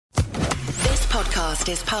Podcast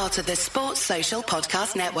is part of the Sports Social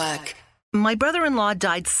Podcast Network. My brother-in-law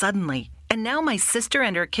died suddenly, and now my sister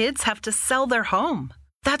and her kids have to sell their home.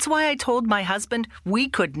 That's why I told my husband we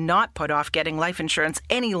could not put off getting life insurance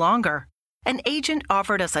any longer. An agent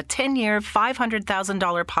offered us a 10-year,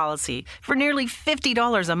 $500,000 policy for nearly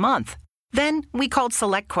 $50 a month. Then we called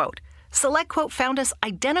SelectQuote. SelectQuote found us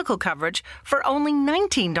identical coverage for only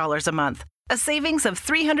 $19 a month, a savings of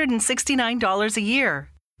 $369 a year.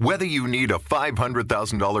 Whether you need a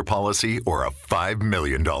 $500,000 policy or a $5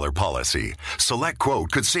 million policy, SelectQuote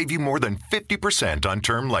could save you more than 50% on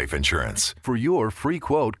term life insurance. For your free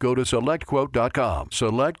quote, go to SelectQuote.com.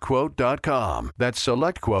 SelectQuote.com. That's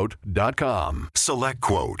SelectQuote.com.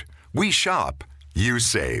 SelectQuote. We shop. You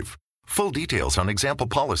save. Full details on example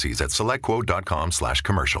policies at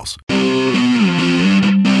SelectQuote.com/commercials.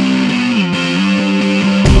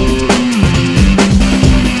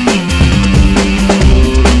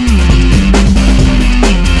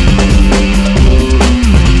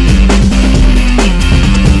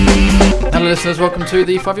 Hello listeners, welcome to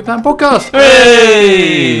the FYP Podcast.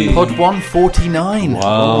 Hey! Pod 149.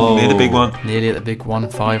 Wow. Near the big one. Nearly at the big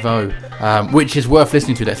 150, which is worth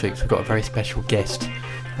listening to next week. We've got a very special guest.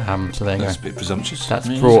 So there you That's go. a bit presumptuous. That's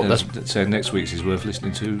brought. That's saying next week's is worth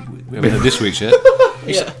listening to. We haven't heard this week's yet.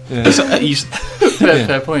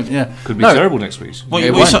 Fair point, yeah. Could be terrible next week's. What are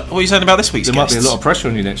you saying about this week's There guests? might be a lot of pressure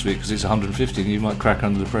on you next week because it's 150 and you might crack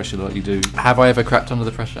under the pressure like you do. Have I ever cracked under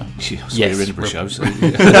the pressure? Yes. Yes. We're Edinburgh show, so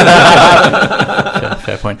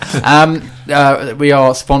Fair point. We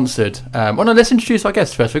are sponsored. Let's introduce our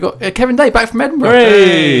guests first. We've got Kevin Day back from Edinburgh.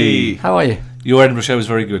 Hooray! How are you? Your Edinburgh show was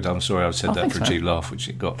very good. I'm sorry I said that thanks, for a mate. cheap laugh, which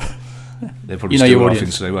it got. They're probably You know still your laughing,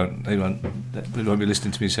 audience. so they won't be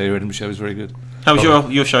listening to me say your Edinburgh show was very good. How was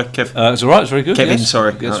your show, Kev? It's all right. It's very good. Kevin, yes.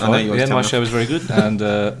 sorry. Yes, I know you always yeah, tell my me show was very good, and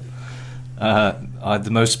I had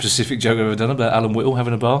the most specific joke I've ever done about Alan Whittle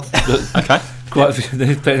having a bath. Okay. Quite a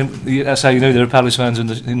few, that's how you know there are Palace fans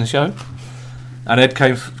in the show. And Ed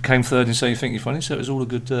came third in saying you think you're funny, so it was all a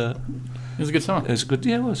good. It was a good summer. It was a good.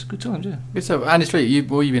 Yeah, it was a good time. Yeah. Good stuff. Andy Street,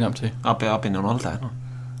 what have you been up to? I've been on holiday. haven't I?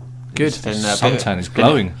 Good. It's been, Suntan is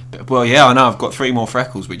glowing. Well, yeah, I know. I've got 3 more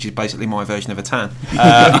freckles, which is basically my version of a tan.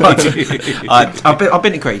 I've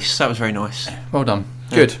been to Greece. That was very nice. Well done.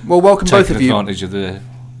 Good. Well, welcome both Taking of you. advantage of the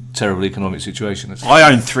terrible economic situation.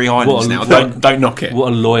 I own 3 islands now. Don't knock it.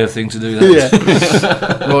 What a lawyer thing to do. That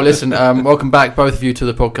is. Well, listen. Welcome back, both of you, to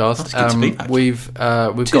the podcast. It's good to be back. We've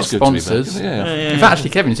got It is good to be back, sponsors. isn't it? Yeah. In fact,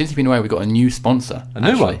 actually, Kevin, since you've been away, we've got a new sponsor. A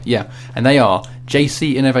new one? Yeah, and they are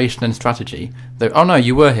JC Innovation and Strategy. Oh no,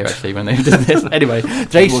 you were here actually when they did this. Anyway,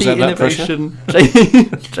 JC Innovation,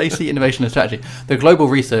 JC Innovation and Strategy, the global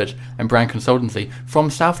research and brand consultancy from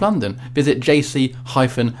South London. Visit jc-is.com.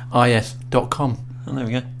 Oh, there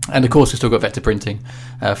we go. And of course, we've still got Vector Printing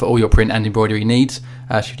for all your print and embroidery needs,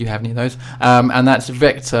 should you have any of those. And that's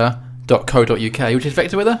vector.co.uk, which is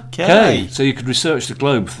Vector with a K. So you could research the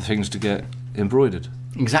globe for things to get embroidered.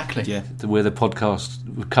 Exactly. Yeah. Where the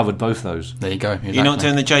podcast covered both those. There you go. Exactly. You're not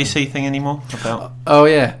doing the JC thing anymore? Oh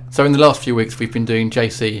yeah. So in the last few weeks, we've been doing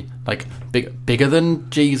JC, like bigger than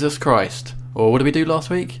Jesus Christ. Or what did we do last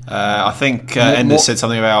week? I think Enders said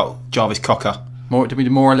something about Jarvis Cocker. Did we do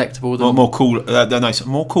more electable than more cool?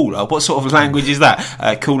 More cooler. What sort of language is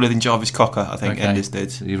that? Cooler than Jarvis Cocker, I think. Okay. Enders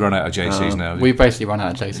did. You've run out of JCs now. We've basically run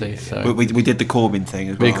out of JCs. So. We did the Corbyn thing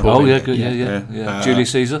as well. Oh yeah, good. Yeah.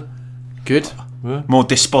 Julius Caesar. Good. More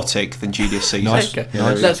despotic than Julius Caesar. Nice. Okay.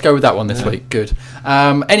 Let's go with that one this week. Good.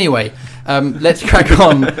 Anyway, let's crack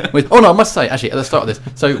on with. Oh no, I must say actually at the start of this.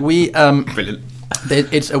 So we Brilliant.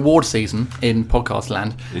 It's award season in podcast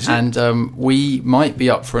land, and we might be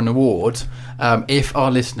up for an award if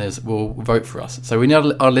our listeners will vote for us. So we need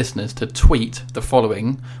our listeners to tweet the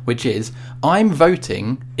following, which is: I'm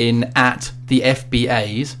voting in at the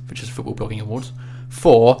FBAs, which is Football Blogging Awards,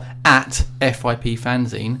 for at FYP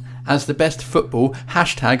Fanzine as the best football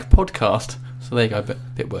 #podcast. So there you go, a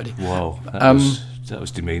bit wordy. Wow, that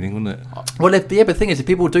was demeaning, wasn't it? Well, but the thing is, if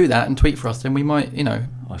people do that and tweet for us, then we might, win.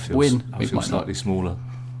 I feel slightly smaller.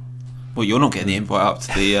 Well, you're not getting the invite up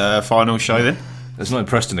to the final show then. It's not in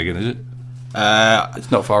Preston again, is it? It's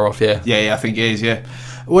not far off, yeah. Yeah, I think it is, yeah.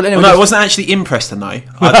 Well, anyway, no, it wasn't actually in Preston, though.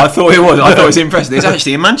 I thought it was. I thought it was in Preston. It's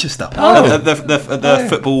actually in Manchester. The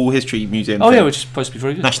Football History Museum. Oh, yeah, which is supposed to be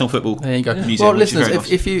very good. National Football There you go. Museum. Well, listeners,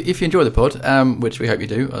 nice. if you enjoy the pod, which we hope you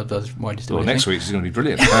do, otherwise why do you still Well, listening? next week's is going to be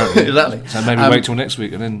brilliant, apparently. Exactly. So maybe wait till next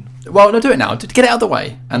week and then... Well, no, do it now. To get it out of the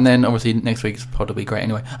way. And then, obviously, next week's pod will be great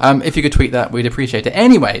anyway. If you could tweet that, we'd appreciate it.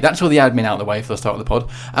 Anyway, that's all the admin out of the way for the start of the pod.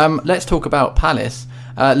 Let's talk about Palace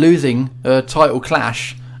losing a title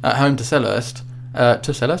clash at home to Selhurst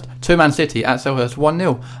to Selhurst, to Man City at Selhurst,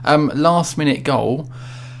 1-0. Last minute goal.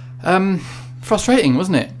 Frustrating,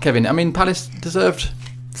 wasn't it, Kevin? I mean, Palace deserved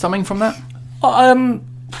something from that?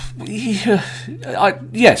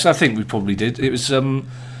 Yes, I think we probably did.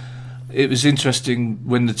 It was interesting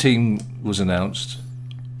when the team was announced.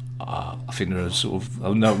 I think there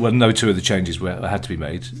are no two of the changes had to be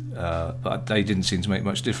made, but they didn't seem to make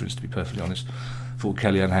much difference, to be perfectly honest. I thought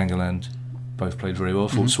Kelly and Hangeland both played very well. I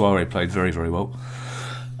thought Soiree played very, very well.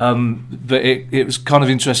 But it was kind of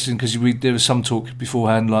interesting because there was some talk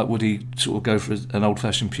beforehand, like would he sort of go for an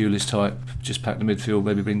old-fashioned Pulis type, just pack the midfield,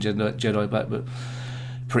 maybe bring Jedi back, but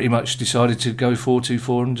pretty much decided to go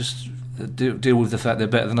 4-2-4 and just deal with the fact they're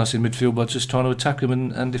better than us in midfield by just trying to attack them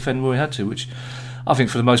and defend where we had to, which I think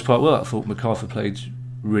for the most part I thought MacArthur played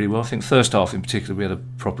really well. I think first half in particular we had a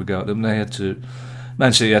proper go at them.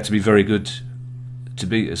 Man City had to be very good to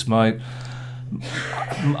beat us.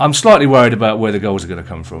 I'm slightly worried about where the goals are going to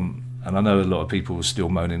come from, and I know a lot of people are still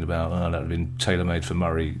moaning about that would have been tailor-made for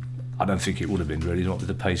Murray. I don't think it would have been, really, not with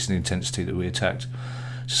the pace and the intensity that we attacked.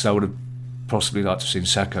 So I would have possibly liked to have seen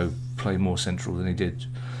Sacco play more central than he did,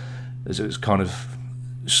 as it was kind of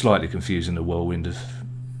slightly confusing, the whirlwind of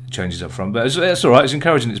changes up front. But it's all right, it's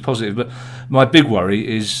encouraging, it's positive. But my big worry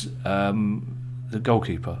is the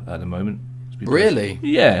goalkeeper at the moment. Really?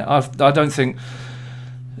 Yeah, I don't think...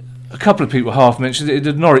 A couple of people half mentioned it.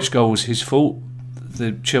 The Norwich goal was his fault.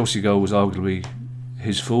 The Chelsea goal was arguably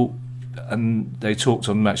his fault. And they talked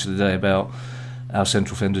on Match of the Day about our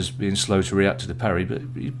central defenders being slow to react to the parry, but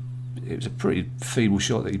it was a pretty feeble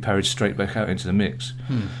shot that he parried straight back out into the mix,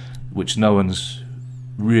 which no one's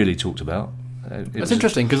really talked about. That's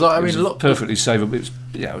interesting because I mean, a lot perfectly savable.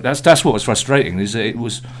 That's what was frustrating, is that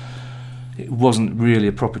it wasn't really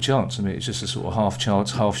a proper chance. I mean, it's just a sort of half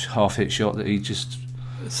chance, half hit shot that he just.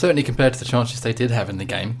 Certainly compared to the chances they did have in the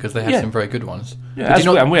game, because they had some very good ones. Yeah,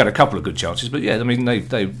 and we had a couple of good chances, but I mean,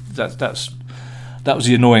 that was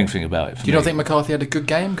the annoying thing about it. Do you not think McCarthy had a good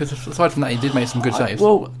game? Because aside from that, he did make some good saves.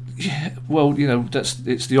 Well,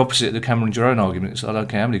 it's the opposite of the Cameron Jerome argument. It's, I don't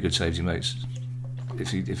care how many good saves he makes,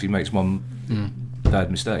 if he makes one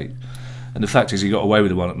bad mistake. And the fact is, he got away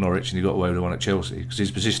with the one at Norwich and he got away with the one at Chelsea, because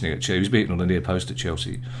his positioning at Chelsea, he was beaten on the near post at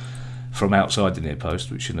Chelsea from outside the near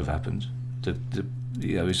post, which shouldn't have happened.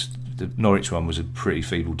 The Norwich one was a pretty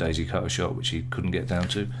feeble daisy cutter shot which he couldn't get down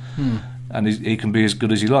to, and he can be as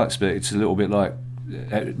good as he likes, but it's a little bit like,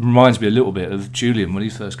 it reminds me a little bit of Julian when he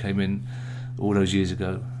first came in all those years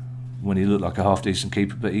ago, when he looked like a half decent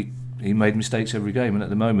keeper, but he made mistakes every game. And at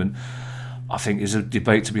the moment I think there's a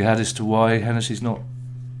debate to be had as to why Hennessy's not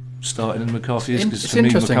starting and McCarthy is, because to me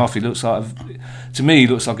McCarthy looks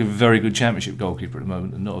like a very good Championship goalkeeper at the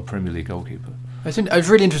moment and not a Premier League goalkeeper. It's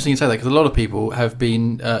really interesting you say that, because a lot of people have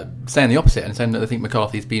been saying the opposite and saying that they think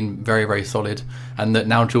McCarthy's been very, very solid, and that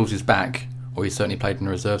now Jules is back, or he's certainly played in the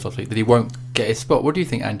reserves last week, that he won't get his spot. What do you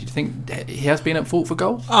think, Andy? Do you think he has been at fault for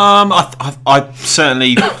goals? I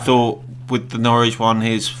certainly thought with the Norwich one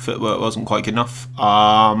his footwork wasn't quite good enough.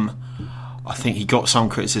 I think he got some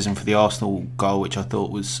criticism for the Arsenal goal, which I thought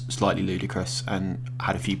was slightly ludicrous, and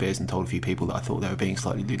had a few beers and told a few people that I thought they were being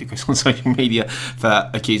slightly ludicrous on social media for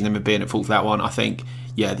accusing him of being at fault for that one. I think,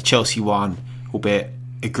 the Chelsea one, albeit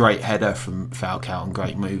a great header from Falcao and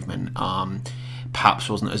great movement, perhaps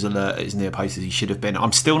wasn't as alert as near post as he should have been.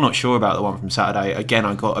 I'm still not sure about the one from Saturday. Again,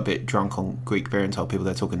 I got a bit drunk on Greek beer and told people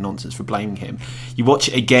they're talking nonsense for blaming him. You watch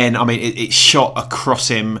it again, I mean, it's shot across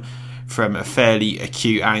him from a fairly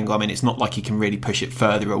acute angle. I mean, it's not like he can really push it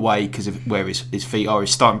further away because of where his feet are.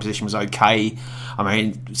 His starting position was okay. I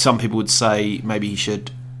mean, some people would say maybe he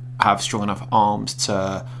should have strong enough arms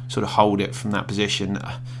to sort of hold it from that position.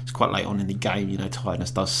 It's quite late on in the game,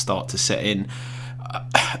 tiredness does start to set in.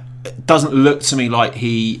 It doesn't look to me like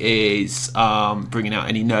he is bringing out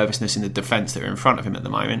any nervousness in the defence that are in front of him at the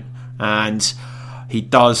moment, and he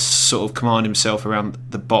does sort of command himself around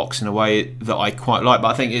the box in a way that I quite like. But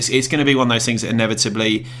I think it's going to be one of those things that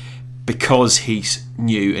inevitably, because he's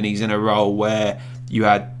new and he's in a role where you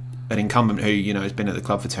had an incumbent who has been at the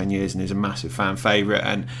club for 10 years and is a massive fan favourite,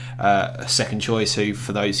 and a second choice who,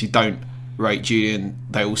 for those who don't rate Julian,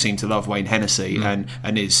 they all seem to love Wayne Hennessy, and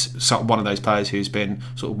is one of those players who's been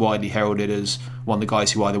sort of widely heralded as one of the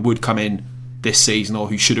guys who either would come in this season or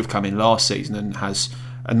who should have come in last season, and has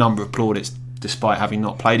a number of plaudits despite having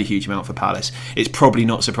not played a huge amount for Palace. It's probably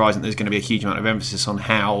not surprising there's going to be a huge amount of emphasis on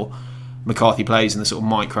how McCarthy plays and the sort of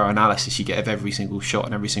micro-analysis you get of every single shot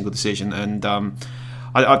and every single decision. And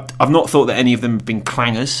I've not thought that any of them have been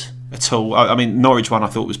clangers at all. I mean, Norwich one I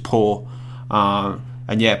thought was poor. And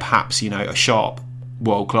perhaps, a sharp,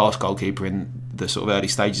 world-class goalkeeper in the sort of early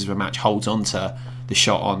stages of a match holds on to the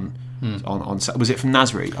shot on On was it from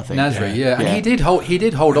Nasri? I think Nasri, yeah. And he did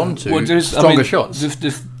hold on to stronger shots.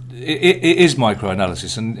 It is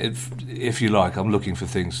microanalysis, and if you like, I'm looking for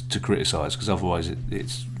things to criticise, because otherwise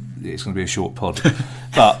it's going to be a short pod.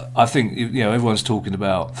 But I think everyone's talking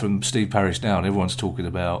about, from Steve Parish down, everyone's talking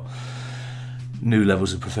about new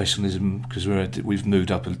levels of professionalism, because we've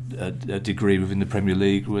moved up a degree within the Premier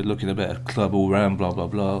League. We're looking at a better club all round, blah blah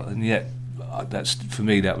blah. And yet, for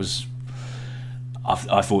me, that was.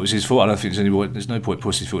 I thought it was his fault. I don't think there's no point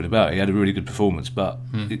pussyfooting about it. He had a really good performance, but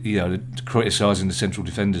criticising the central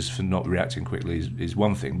defenders for not reacting quickly is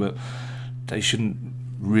one thing, but they shouldn't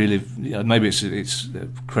really. Maybe it's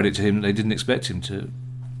credit to him. They didn't expect him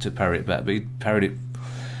to parry it back, but he parried it.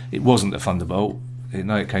 It wasn't a thunderbolt. I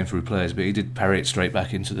know it came through players, but he did parry it straight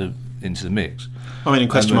back into the mix. I mean, in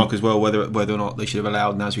question mark as well whether or not they should have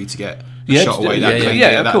allowed Nasri to get shot away.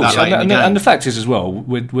 Of course. And the fact is as well,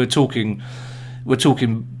 we're talking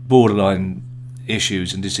borderline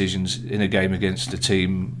issues and decisions in a game against a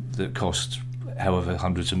team that cost however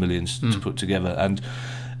hundreds of millions to put together. And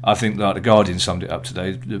I think, like the Guardian summed it up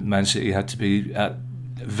today, that Man City had to be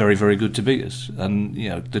very, very good to beat us. And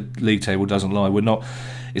the league table doesn't lie.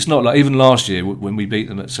 It's not like even last year when we beat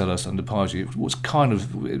them at Selhurst under Pardew.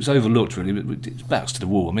 It was overlooked really, but it's backs to the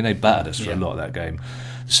wall. I mean, they battered us for a lot of that game.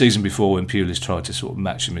 The season before, when Pulis tried to sort of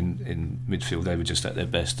match them in midfield, they were just at their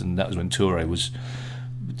best, and that was when Toure was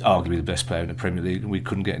arguably the best player in the Premier League, and we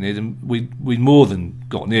couldn't get near them. We more than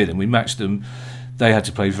got near them. We matched them. They had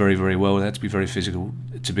to play very, very well. They had to be very physical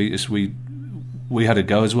to beat us. We had a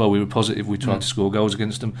go as well. We were positive. We tried to score goals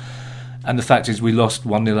against them. And the fact is, we lost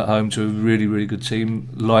 1-0 at home to a really, really good team,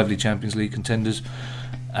 lively Champions League contenders.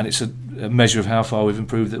 And it's a measure of how far we've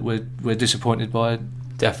improved that we're disappointed by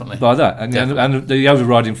that. And the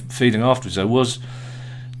overriding feeling afterwards, though, was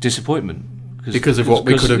disappointment. Because of what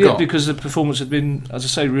we could have got. Because the performance had been, as I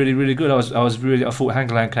say, really, really good. I thought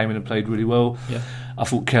Hangeland came in and played really well. Yeah. I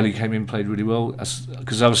thought Kelly came in and played really well,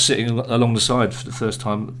 because I was sitting along the side for the first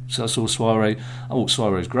time, so I saw Soiree. I thought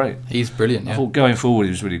Soiree was great. He's brilliant. I thought going forward he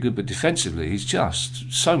was really good, but defensively he's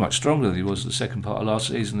just so much stronger than he was the second part of last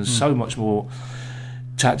season. There's so much more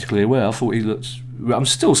tactically aware. I thought he looked. I'm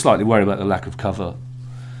still slightly worried about the lack of cover.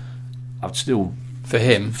 I'd still. For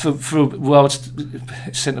him?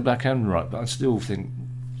 It's centre back and right, but I still think.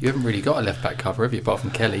 You haven't really got a left back cover, have you, apart from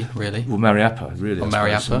Kelly, really? Well, Mariappa, really. Or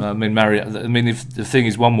Mariappa. I mean, if the thing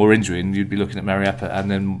is one more injury, and you'd be looking at Mariappa, and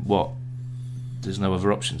then what? There's no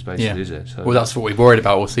other options, basically, is there? So, well, that's what we've worried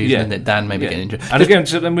about all season, isn't it? Dan maybe getting injured. And again,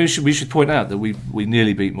 then we should point out that we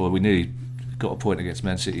nearly beat more. We nearly got a point against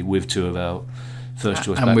Man City with two of our first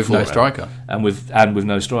choice, and with no striker, and with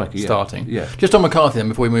no striker starting. Yeah. Just on McCarthy, then,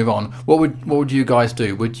 before we move on, what would you guys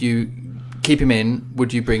do? Would you keep him in?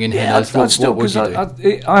 Would you bring in Hennes? What would you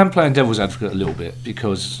do? I am playing devil's advocate a little bit,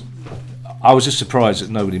 because I was just surprised that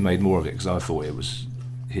nobody made more of it, because I thought it was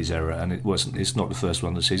his error, and it wasn't. It's not the first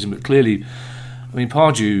one of the season, but clearly, I mean,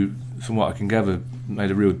 Pardew, from what I can gather, made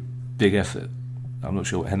a real big effort. I'm not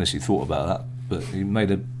sure what Hennessy thought about that, but he made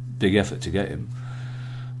a big effort to get him.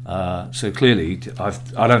 So clearly,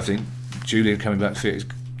 I don't think Julian coming back fit is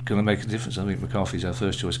going to make a difference. I think McCarthy's our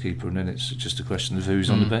first choice keeper, and then it's just a question of who's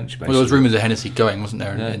on the bench, basically. Well, there was rumours of Hennessy going, wasn't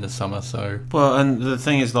there, in the summer? So and the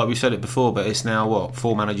thing is, like we said it before, but it's now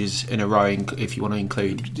 4 managers in a row, if you want to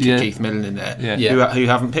include Keith Millen in there, who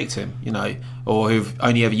haven't picked him, or who've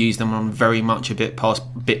only ever used them on very much a bit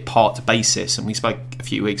part basis. And we spoke a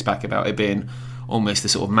few weeks back about it being almost the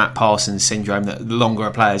sort of Matt Parsons syndrome, that the longer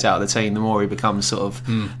a player's out of the team, the more he becomes sort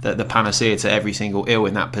of the panacea to every single ill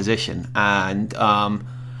in that position. And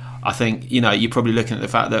I think you're probably looking at the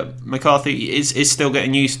fact that McCarthy is still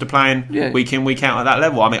getting used to playing week in, week out at that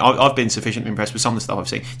level. I mean, I've been sufficiently impressed with some of the stuff I've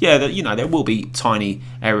seen. There will be tiny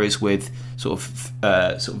errors with sort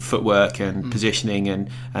of footwork and positioning and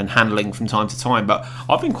handling from time to time, but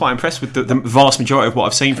I've been quite impressed with the vast majority of what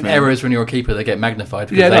I've seen from him. Errors when you're a keeper, they get magnified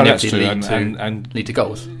because they inevitably lead to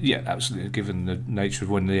goals. Yeah, absolutely. Given the nature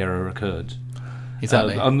of when the error occurred,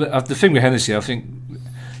 exactly. The thing with Hennessy, I think.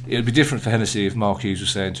 It would be different for Hennessy if Mark Hughes was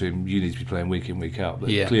saying to him, you need to be playing week in, week out. But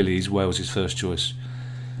clearly he's Wales' first choice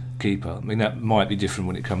keeper. I mean, that might be different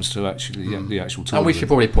when it comes to actually the actual tournament. And we should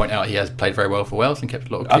probably point out he has played very well for Wales and kept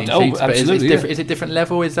a lot of clean sheets. But is it different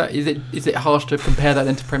level? Is it harsh to compare that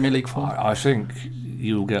then to Premier League form? I think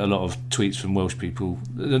you'll get a lot of tweets from Welsh people.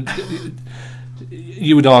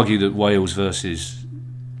 You would argue that Wales versus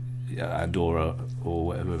Andorra or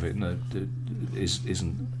whatever of it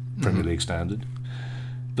isn't Premier League standard.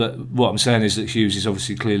 But what I'm saying is that Hughes is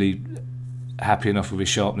obviously clearly happy enough with his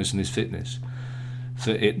sharpness and his fitness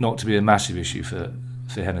for it not to be a massive issue for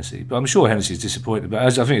Hennessy. But I'm sure Hennessy is disappointed. But I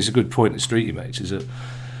think it's a good point that Streety makes, is that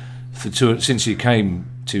since he came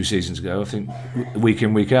 2 seasons ago, I think week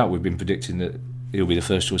in, week out, we've been predicting that he'll be the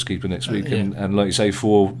first choice keeper next week. And like you say,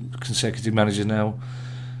 4 consecutive managers now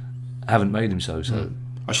haven't made him so.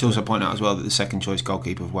 I should also point out as well that the second choice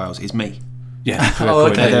goalkeeper of Wales is me. Yeah. There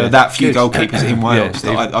are that few goalkeepers in Wales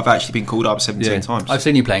that I've actually been called up 17 times. I've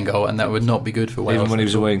seen you playing goal, and that would not be good for Wales. Even when he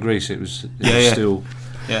was away in Greece, it was still.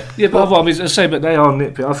 Yeah. But I mean, I say, but they are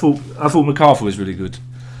nitpicky. I thought MacArthur was really good.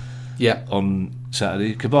 Yeah. On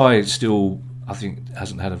Saturday, Cabaye still, I think,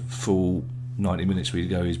 hasn't had a full 90 minutes where you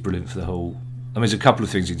go. He's brilliant for the whole. I mean, there's a couple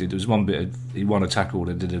of things he did. There was one bit he won a tackle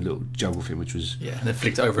and did a little juggle thing, which was and then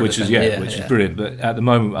flicked over, which was brilliant. But at the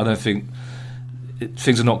moment, I don't think.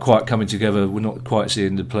 Things are not quite coming together. We're not quite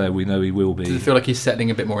seeing the player we know he will be. Does it feel like he's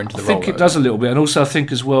settling a bit more into the role? I think it does a little bit, and also I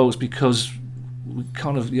think as well it's because we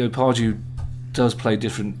kind of, Pardew does play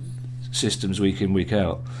different systems week in, week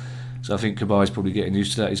out. So I think Cabaye's probably getting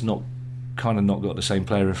used to that. He's not got the same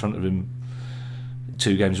player in front of him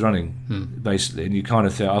 2 games running, basically. And you kind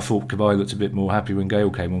of I thought Cabaye looked a bit more happy when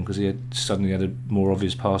Gale came on because he suddenly had a more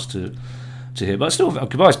obvious pass to hit. But still,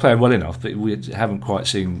 Cabaye's playing well enough, but we haven't quite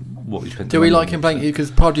seen what he's been. Do we like him playing?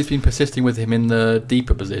 Because Pardew's been persisting with him in the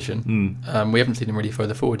deeper position. We haven't seen him really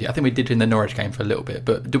further forward yet. I think we did in the Norwich game for a little bit,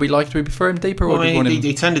 but do we prefer him deeper? Or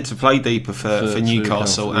he tended to play deeper for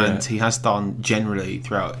Newcastle, and he has done generally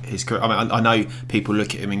throughout his career. I mean, I know people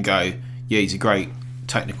look at him and go, yeah, he's a great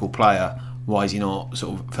technical player. Why is he not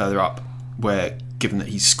sort of further up? Where, given that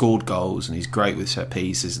he's scored goals and he's great with set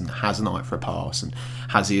pieces and has an eye for a pass and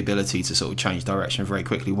has the ability to sort of change direction very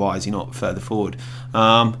quickly, why is he not further forward?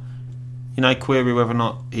 Query whether or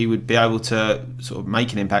not he would be able to sort of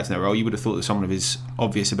make an impact in that role. You would have thought that someone of his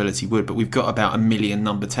obvious ability would, but we've got about 1 million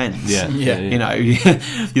number 10s.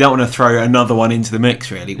 You don't want to throw another one into the mix,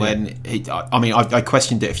 really. When I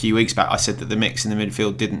questioned it a few weeks back. I said that the mix in the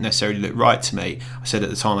midfield didn't necessarily look right to me. I said at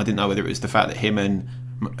the time I didn't know whether it was the fact that him and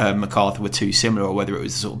MacArthur were too similar, or whether it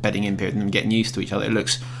was the sort of bedding in period and them getting used to each other. It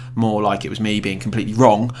looks more like it was me being completely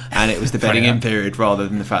wrong, and it was the bedding in period rather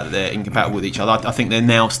than the fact that they're incompatible with each other. I think they're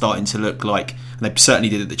now starting to look like, and they certainly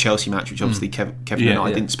did at the Chelsea match, which obviously Kevin and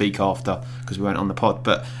I didn't speak after because we weren't on the pod,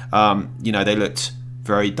 but they looked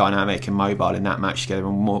very dynamic and mobile in that match together,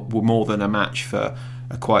 and were more than a match for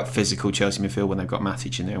a quite physical Chelsea midfield when they've got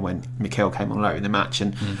Matic in there, when Mikel came on later in the match.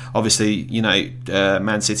 And obviously,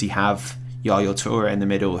 Man City have Yaya Toure in the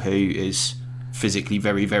middle, who is physically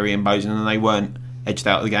very, very imposing, and they weren't edged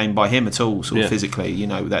out of the game by him at all, physically.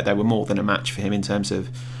 That they were more than a match for him in terms of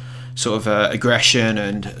sort of aggression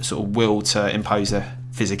and sort of will to impose a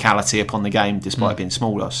physicality upon the game despite being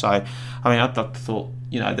smaller. So, I mean, I thought,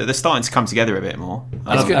 they're starting to come together a bit more.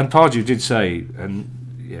 And Pardew did say, and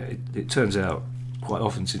it turns out quite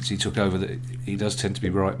often since he took over that he does tend to be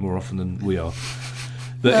right more often than we are.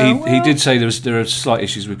 But he did say there are slight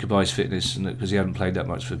issues with Cabaye's fitness, and because he hadn't played that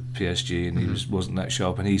much for PSG and he wasn't that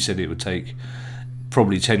sharp. And he said it would take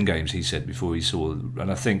probably 10 games. He said before he saw,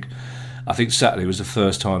 and I think Saturday was the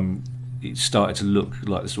first time he started to look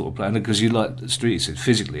like the sort of player. And because like Street said,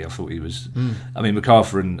 physically, I thought he was. I mean,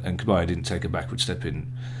 MacArthur and Cabaye didn't take a backward step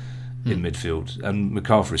in midfield, and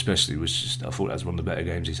MacArthur especially was just. I thought that was one of the better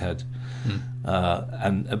games he's had.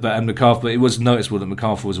 And MacArthur, but it was noticeable that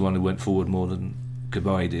MacArthur was the one who went forward more than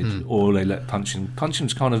Cabaye did, or they let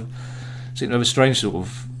Punchin's kind of seemed to have a strange sort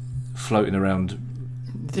of floating around.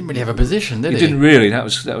 He didn't really have a position, did he? He didn't really. That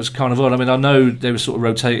was kind of odd. I mean, I know they were sort of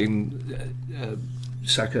rotating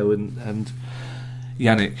Sacco and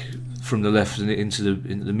Yannick from the left and into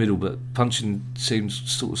the middle, but Punchin seems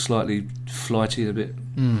sort of slightly flighty a bit.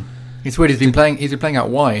 It's weird. He's been playing out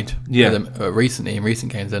wide for them, recently in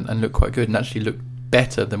recent games and looked quite good and actually looked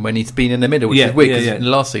better than when he's been in the middle, which is weird because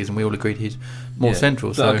last season we all agreed he's more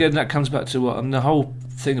central. So again, that comes back to the whole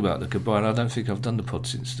thing about the Cabaye. And I don't think I've done the pod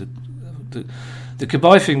since the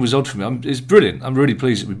Cabaye thing was odd for me. It's brilliant. I'm really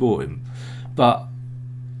pleased that we bought him, but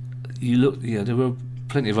you look, there were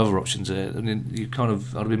plenty of other options there. I mean, I'd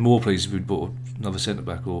have been more pleased if we'd bought another centre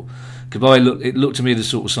back or Cabaye. It looked to me the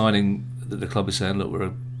sort of signing that the club is saying, look, we're a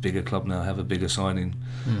bigger club now, have a bigger signing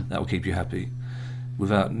that will keep you happy,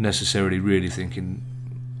 without necessarily really thinking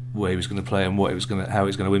where he was going to play and how it was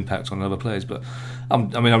going to impact on other players. But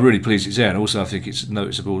I'm really pleased it's there, and also I think it's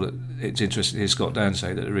noticeable that it's interesting to hear Scott Dan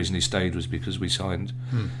say that the reason he stayed was because we signed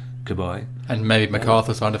Cabaye. And maybe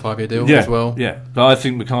MacArthur signed a 5-year deal as well. Yeah, but I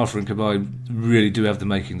think MacArthur and Cabaye really do have the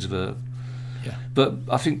makings of a... Yeah. But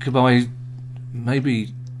I think Cabaye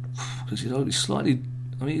maybe... because he looks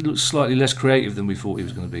slightly less creative than we thought he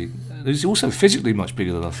was going to be. he's also physically much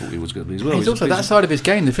bigger than I thought he was going to be as well. He's also that side of his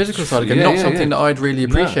game, the physical side again, not something that I'd really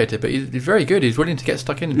appreciated, but he's very good. He's willing to get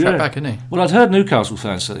stuck in and track back, isn't he? Well, I'd heard Newcastle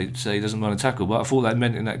fans say he doesn't mind a tackle, but I thought that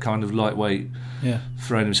meant in that kind of lightweight,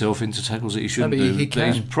 throwing himself into tackles that he shouldn't do. He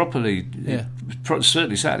can. He's properly,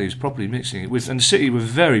 certainly Saturday, he was properly mixing it with, and City were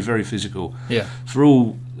very, very physical. Yeah. For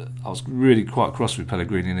all, I was really quite cross with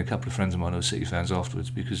Pellegrini and a couple of friends of mine who were City fans afterwards,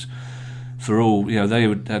 because for all, they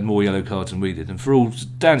had more yellow cards than we did, and for all,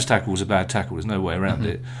 Dan's tackle was a bad tackle, there's no way around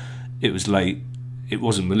it. It was late, it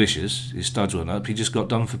wasn't malicious, his studs weren't up, he just got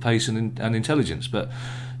done for pace and intelligence. But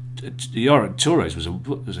Torres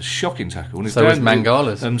was a shocking tackle. And so was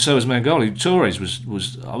Mangala's. So was Mangala. Torres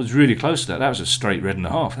was I was really close to that. That was a straight red and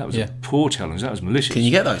a half. That was a poor challenge. That was malicious. Can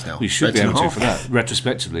you get those now? We should be able to for that,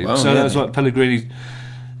 retrospectively. Well, so that was like Pellegrini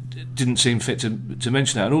didn't seem fit to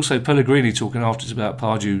mention that. And also Pellegrini talking afterwards about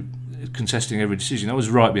Pardew contesting every decision. I was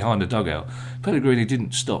right behind the dugout. Pellegrini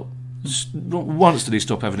didn't stop. Not once did he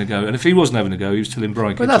stop having a go, and if he wasn't having a go, he was telling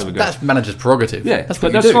Brian Kidd to have a go. That's manager's prerogative. Yeah, that's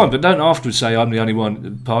fine. But don't afterwards say I'm the only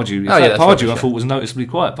one. Pardew. Pardew, I thought was noticeably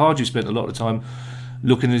quiet. Pardew spent a lot of time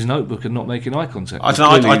looking at his notebook and not making eye contact. I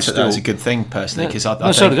don't know. I took that as a good thing personally, because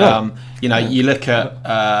I think you look at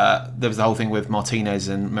there was the whole thing with Martinez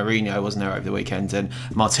and Mourinho, wasn't there, over the weekend? And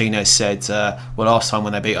Martinez said, well, last time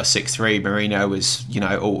when they beat us 6-3, Mourinho was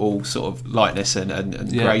all sort of lightness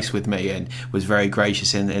and grace with me, and was very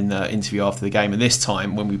gracious in the interview after the game. And this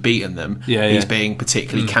time when we beaten them, he's being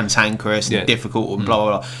particularly cantankerous and difficult and blah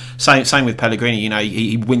blah blah. Same with Pellegrini.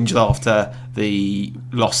 He whinged after the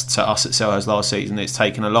loss to us at Selhurst last season. It's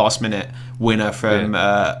taken a last-minute winner from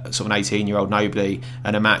sort of an 18-year-old nobody,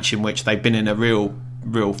 and a match in which they've been in a real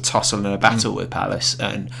tussle and a battle with Palace,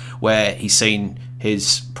 and where he's seen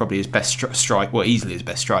probably his best strike, easily his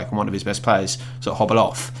best strike, and one of his best players sort of hobble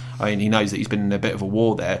off. I mean, he knows that he's been in a bit of a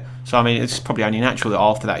war there. So, I mean, it's probably only natural that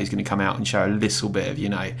after that he's going to come out and show a little bit of,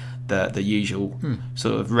 the usual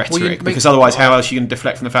sort of rhetoric. Because otherwise, how else are you going to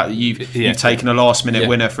deflect from the fact that you've taken a last-minute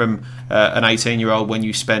winner from an 18-year-old when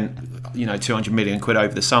you spent 200 million quid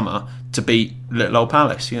over the summer to beat little old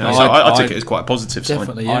Palace? So I took it as quite a positive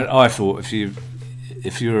sign. I thought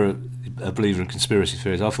if you're a believer in conspiracy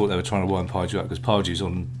theories, I thought they were trying to wind Pardew up, because Pardew's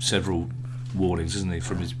on several warnings, isn't he?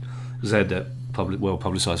 Because they had that well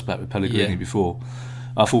publicised back with Pellegrini before.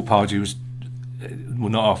 I thought Pardew was,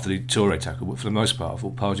 not after the Toure tackle, but for the most part, I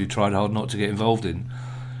thought Pardew tried hard not to get involved in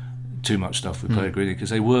too much stuff with Pellegrini, because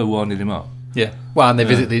they were winding him up. Yeah, well, and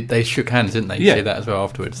they shook hands, didn't they? You say that as well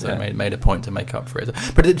afterwards. So made a point to make up for it.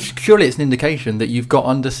 But surely it's an indication that you've got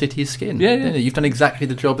under City's skin. Yeah. You've done exactly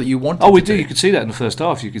the job that you wanted. Oh, we do. You could see that in the first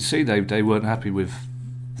half. You could see they weren't happy with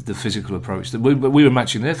the physical approach. But we were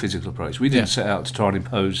matching their physical approach. We didn't set out to try and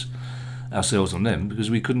impose ourselves on them, because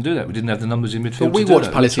we couldn't do that. We didn't have the numbers in midfield. But we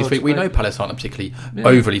watched Palace this week. We know Palace aren't a particularly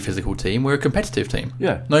overly physical team. We're a competitive team.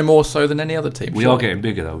 Yeah, no more so than any other team. We are getting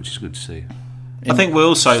bigger though, which is good to see. I think we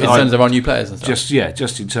also, in terms of our new players and stuff.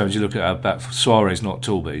 Just in terms, you look at our back. Suarez not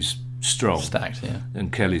tall, but he's strong, stacked. Yeah,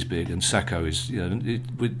 and Kelly's big, and Sacco is.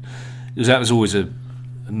 That was always a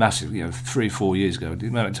massive. 3-4 years ago, the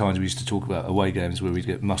amount of times we used to talk about away games where we'd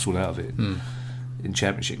get muscled out of it in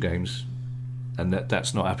championship games. And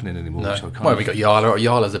that's not happening anymore. No. So we got Yala.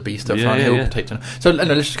 Yala's a beast up front. He'll take them. So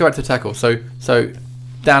let's just go back to tackle. So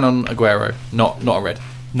down on Aguero, not a red.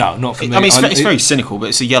 No, not for me. I mean, it's very cynical, but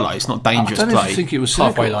it's a yellow. It's not dangerous play. I don't think it was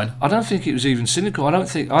cynical. Halfway line. I don't think it was even cynical. I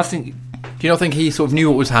think. Do you not think he sort of knew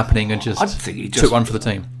what was happening and just took one for the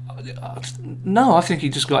team? No, I think he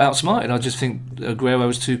just got outsmarted. I just think Aguero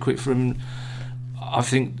was too quick for him. I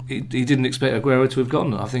think he didn't expect Aguero to have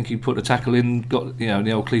gone. I think he put a tackle in, got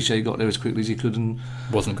the old cliche, got there as quickly as he could, and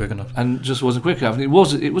wasn't quick enough. And just wasn't quick enough. And it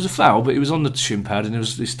was a foul, but it was on the shin pad, and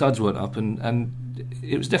his studs weren't up, and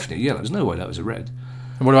it was definitely yellow. There's no way that was a red.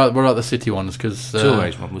 And what about the City ones? Because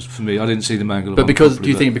Touré's one was for me. I didn't see the Mangala. But do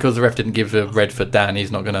you think because the ref didn't give a red for Dan,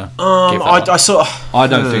 he's not going to? I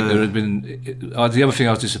don't think there had been. The other thing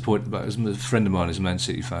I was disappointed about was a friend of mine is a Man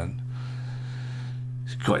City fan.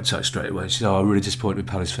 Got in touch straight away. She said, I'm really disappointed with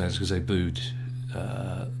Palace fans because they booed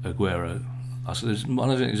Aguero. I said, I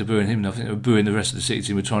don't think it was booing him. I think they were booing the rest of the City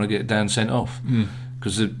team. Were trying to get Dan sent off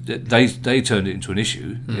because they turned it into an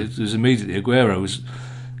issue. It was immediately Aguero was,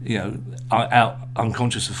 out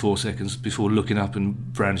unconscious for 4 seconds before looking up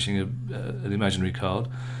and brandishing an imaginary card.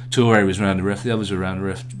 Touré was around the ref. The others were around the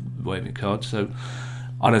ref waving a card. So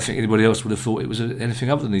I don't think anybody else would have thought it was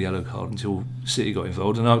anything other than a yellow card until City got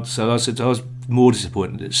involved. And I was more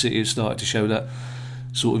disappointed that City had started to show that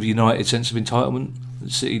sort of united sense of entitlement.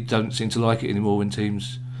 City don't seem to like it anymore when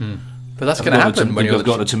teams But that's going to happen when you've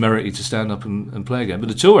got the temerity to stand up and play again. But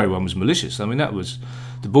the Toure one was malicious. I mean,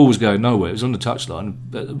 the ball was going nowhere. It was on the touchline.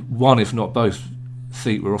 One, if not both,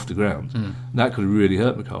 feet were off the ground. That could have really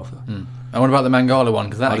hurt MacArthur. And what about the Mangala one?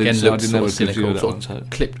 Because that again looked sort of cynical. Sort of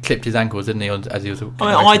clipped his ankles, didn't he? As he was.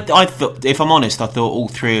 I thought, if I'm honest, I thought all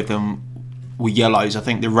three of them were yellows. I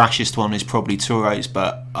think the rashest one is probably Toure's,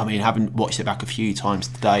 but I mean, having watched it back a few times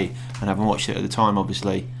today and having watched it at the time,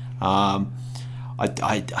 obviously,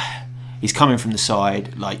 he's coming from the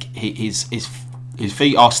side, like his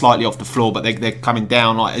feet are slightly off the floor, but they're coming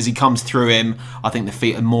down. Like as he comes through him, I think the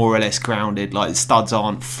feet are more or less grounded. Like the studs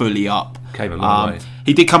aren't fully up. Came a long way.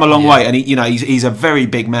 He did come a long way, and he's a very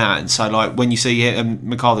big man. So like when you see him,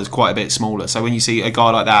 MacArthur's quite a bit smaller. So when you see a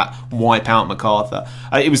guy like that wipe out MacArthur,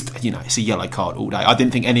 it was it's a yellow card all day. I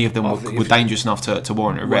didn't think any of them were dangerous enough to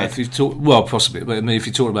warrant a red. Possibly, but I mean, if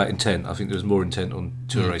you talk about intent, I think there was more intent on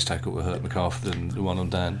Toure's tackle to hurt MacArthur than the one on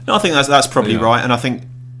Dan. No, I think that's probably right, and I think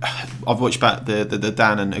I've watched back the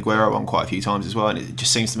Dan and Aguero one quite a few times as well, and it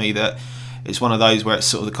just seems to me that it's one of those where it's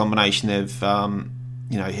sort of the combination of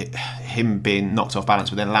him being knocked off balance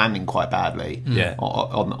but then landing quite badly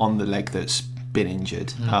on the leg that's been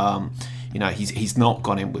injured. He's not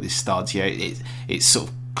gone in with his studs. It's sort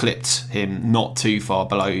of clipped him not too far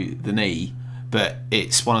below the knee, but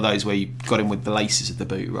it's one of those where you got him with the laces of the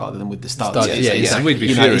boot rather than with the studs. We'd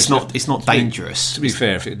be furious. It's not dangerous. To be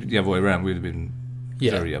fair, if it the other way around, we'd have been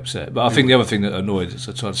very upset. But I think the other thing that annoyed, as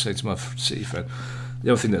I tried to say to my City friend,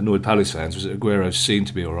 the other thing that annoyed Palace fans was that Aguero seemed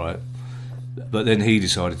to be all right, but then he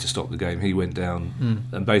decided to stop the game. He went down,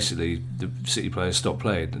 and basically the City players stopped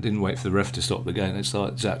playing. They didn't wait for the ref to stop the game. It's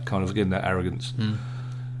like that kind of, again, that arrogance.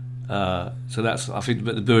 So that's, I think,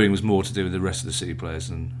 but the booing was more to do with the rest of the City players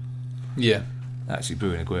than actually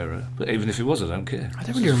booing Aguero. But even if it was, I don't care. I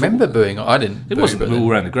don't really remember booing. I didn't. It wasn't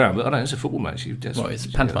all around the ground, but I know it's a football match. It's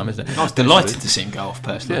pantomime, isn't it? I was delighted to see him go off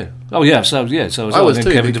personally. So I was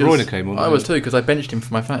too. Kevin De Bruyne came on. I was too, because I benched him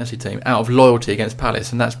for my fantasy team out of loyalty against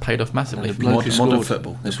Palace, and that's paid off massively. Modern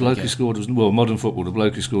football. The bloke who scored was modern football. The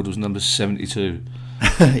bloke who scored was number 72.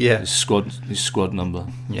 His squad number.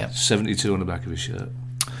 72 on the back of his shirt.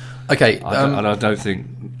 Okay,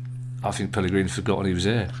 I think Pellegrini's forgotten he was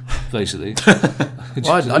there, basically.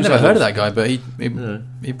 Well, I'd never heard of that guy, but he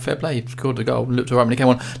fair play. He scored a goal, looked all right when he came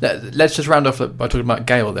on. Let's just round off by talking about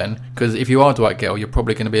Gale then, because if you are Dwight Gale, you're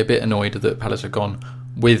probably going to be a bit annoyed that Palace have gone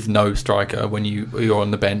with no striker when you're on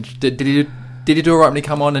the bench. Did he do all right when he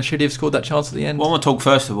came on, and should he have scored that chance at the end? Well, I want to talk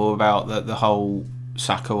first of all about the whole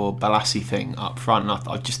Saka or Balassi thing up front. And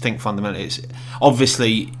I just think fundamentally, it's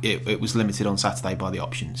obviously it was limited on Saturday by the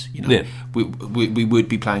options. We would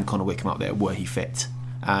be playing Connor Wickham up there were he fit,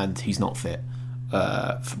 and he's not fit. He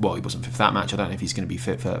wasn't fit for that match. I don't know if he's going to be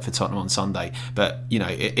fit for Tottenham on Sunday. But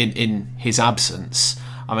in his absence,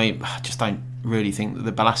 I mean, I just don't really think that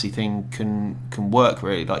the Balassi thing can work.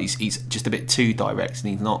 Really, like he's just a bit too direct, and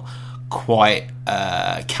he's not quite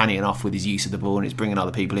canny enough with his use of the ball, and it's bringing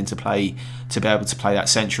other people into play to be able to play that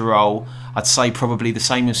central role. I'd say probably the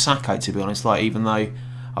same as Sacco, to be honest. Like, even though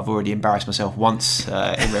I've already embarrassed myself once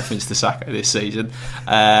in reference to Sacco this season,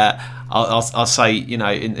 I'll say,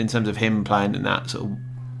 in terms of him playing in that sort of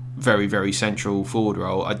very, very central forward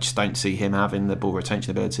role, I just don't see him having the ball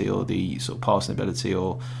retention ability or the sort of passing ability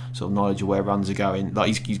or sort of knowledge of where runs are going.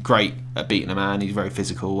 Like, he's great at beating a man, he's very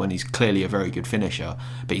physical, and he's clearly a very good finisher,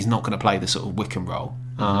 but he's not going to play the sort of Wickham role.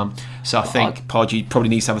 So I think Pardew probably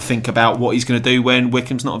needs to have a think about what he's going to do when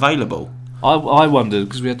Wickham's not available. I wondered,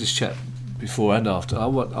 because we had this chat before and after,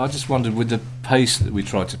 I just wondered, with the pace that we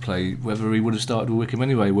tried to play, whether he would have started with Wickham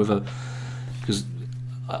anyway, because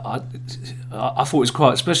I thought it was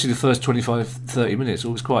quite, especially the first 25-30 minutes, it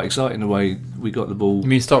was quite exciting the way we got the ball. You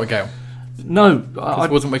mean start with Gale? No,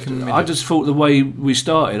 wasn't Wickham. I just thought the way we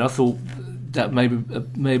started, I thought that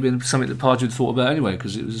maybe something that Pardew had thought about anyway,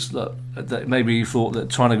 because it was like that maybe he thought that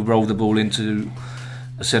trying to roll the ball into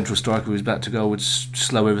a central striker who was about to go would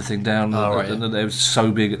slow everything down. And they were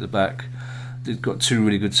so big at the back. They've got two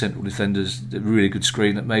really good central defenders, a really good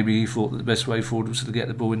screen, that maybe he thought that the best way forward was to get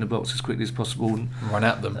the ball in the box as quickly as possible and run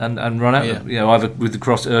at them. And run at them. Either with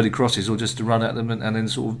the early crosses or just to run at them and then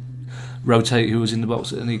sort of rotate who was in the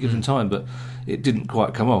box at any given time. But it didn't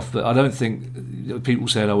quite come off. But I don't think, people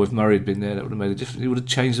said, if Murray had been there, that would have made a difference. It would have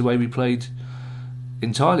changed the way we played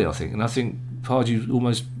entirely, I think. And I think Pardew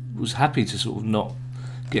almost was happy to sort of not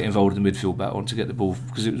get involved in the midfield battle to get the ball,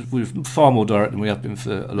 because we were far more direct than we have been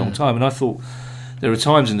for a long time. And I thought there were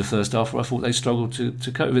times in the first half where I thought they struggled to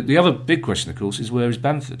cope with it. The other big question, of course, is where is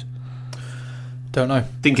Bamford? Don't know.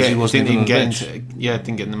 Didn't get in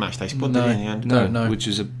the match day squad, did he, in the end? No, which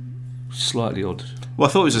is a slightly odd. Well,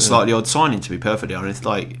 I thought it was a slightly odd signing, to be perfectly honest.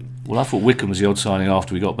 Like, Well, I thought Wickham was the odd signing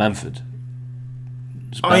after we got Bamford.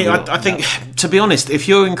 I think, to be honest, if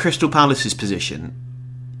you're in Crystal Palace's position,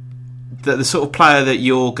 the sort of player that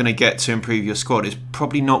you're going to get to improve your squad is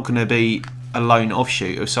probably not going to be a lone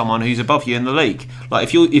offshoot of someone who's above you in the league. Like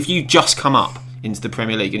if you just come up into the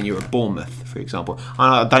Premier League and you're at Bournemouth, for example,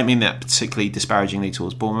 I don't mean that particularly disparagingly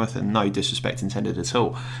towards Bournemouth, and no disrespect intended at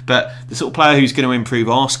all, but the sort of player who's going to improve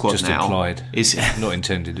our squad just now implied. Is not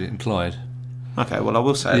intended, implied. Okay, well, I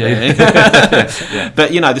will say that. Yeah.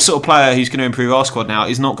 But, the sort of player who's going to improve our squad now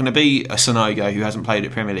is not going to be a Sonogo who hasn't played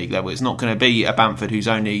at Premier League level. It's not going to be a Bamford who's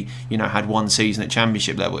only, had one season at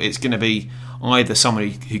Championship level. It's going to be either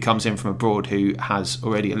somebody who comes in from abroad who has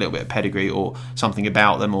already a little bit of pedigree or something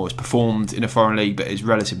about them, or has performed in a foreign league but is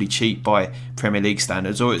relatively cheap by Premier League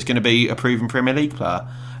standards, or it's going to be a proven Premier League player.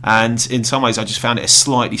 And in some ways, I just found it a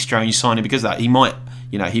slightly strange signing because of that. He might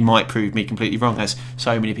prove me completely wrong, as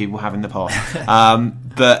so many people have in the past.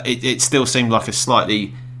 But it still seemed like a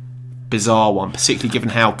slightly bizarre one, particularly given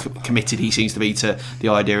how committed he seems to be to the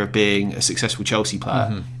idea of being a successful Chelsea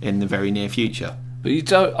player in the very near future. But you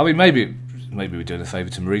don't. I mean, maybe we're doing a favour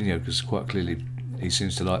to Mourinho because quite clearly he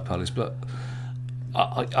seems to like Palace. But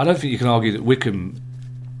I don't think you can argue that Wickham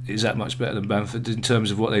is that much better than Bamford in terms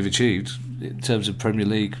of what they've achieved in terms of Premier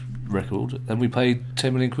League record. And we paid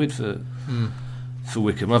 £10 million for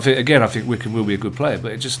Wickham. I think Wickham will be a good player,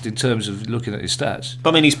 but just in terms of looking at his stats. But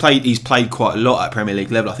I mean, he's played quite a lot at Premier League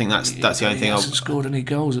level. I think that's the only thing. He hasn't scored any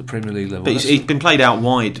goals at Premier League level. But he's been played out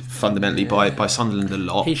wide fundamentally by Sunderland a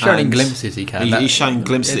lot. He's shown in glimpses he can. He's shown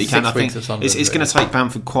glimpses that he can. I think it's going to take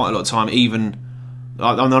Bamford quite a lot of time. Even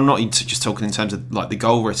I'm not just talking in terms of like the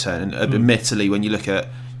goal return. And admittedly, when you look at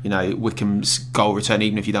Wickham's goal return,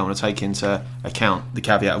 even if you don't want to take into account the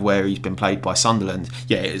caveat of where he's been played by Sunderland,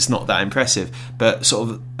 it's not that impressive. But sort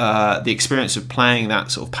of the experience of playing that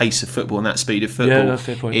sort of pace of football and that speed of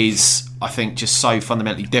football is, I think, just so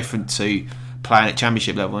fundamentally different to playing at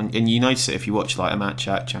Championship level. And you notice it if you watch like a match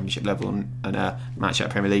at Championship level and a match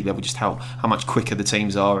at Premier League level, just how much quicker the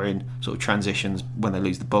teams are in sort of transitions when they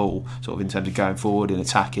lose the ball, sort of in terms of going forward and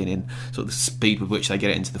attacking, in sort of the speed with which they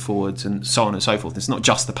get it into the forwards and so on and so forth. It's not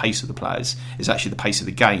just the pace of the players, it's actually the pace of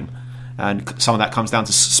the game, and some of that comes down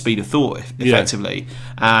to speed of thought effectively.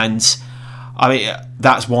 And I mean,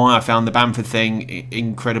 that's why I found the Bamford thing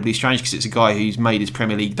incredibly strange, because it's a guy who's made his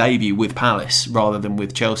Premier League debut with Palace rather than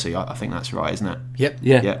with Chelsea. I think that's right, isn't it? Yep.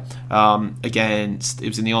 Yeah. It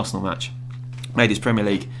was in the Arsenal match. Made his Premier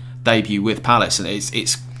League debut with Palace, and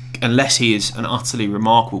it's unless he is an utterly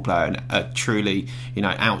remarkable player and a truly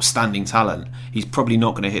outstanding talent, he's probably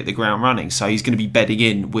not going to hit the ground running. So he's going to be bedding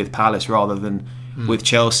in with Palace rather than with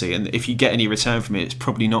Chelsea, and if you get any return from it, it's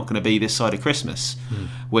probably not going to be this side of Christmas.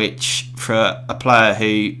 Which for a player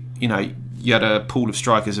who you had a pool of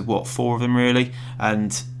strikers of 4 of them really,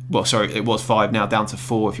 and it was 5 now, down to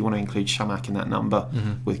 4 if you want to include Shamak in that number,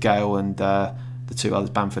 with Gale and the 2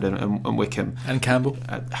 others, Bamford and Wickham and Campbell.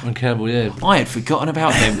 I had forgotten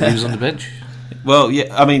about him. He was on the bench. Well,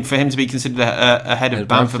 yeah, I mean, for him to be considered ahead of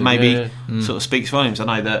Bamford maybe sort of speaks volumes. I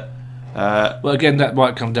know that. Well, again, that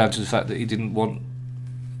might come down to the fact that he didn't want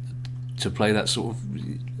to play that sort of.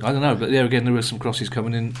 I don't know, but there again, there were some crosses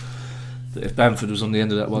coming in. That if Bamford was on the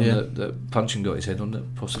end of that one, that Puncheon got his head on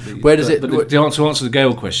it, possibly. Where does it? But to answer the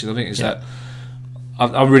Gale question, I think is that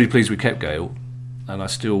I'm really pleased we kept Gale, and I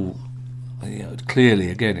still,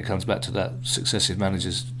 clearly, again, it comes back to that successive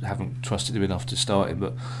managers haven't trusted him enough to start him,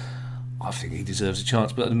 but I think he deserves a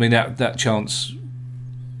chance. But I mean, that chance,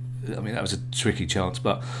 that was a tricky chance,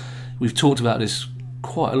 but we've talked about this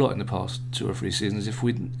quite a lot in the past 2 or 3 seasons. If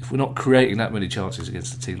we're not creating that many chances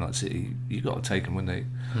against a team like City, you've got to take them when they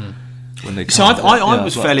come. So I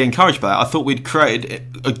was fairly encouraged by that. I thought we'd created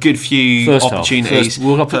a good few opportunities.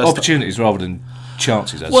 Opportunities rather than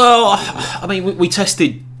chances. Well, I mean, we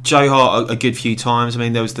tested Joe Hart a good few times. I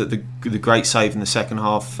mean, there was the great save in the second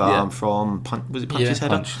half from Punch's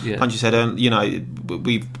header? Punch's header.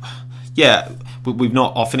 We've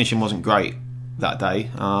not. Our finishing wasn't great that day.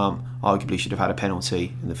 Arguably should have had a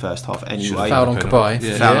penalty in the first half anyway. Foul on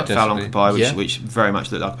Cabaye. Foul on Cabaye, which very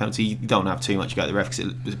much looked like a penalty. You don't have too much to go at the ref because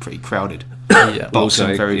it was pretty crowded. Box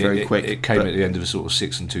and very, very quick. It came at the end of a sort of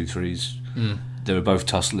 6 and 2 threes. They were both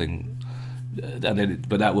tussling, but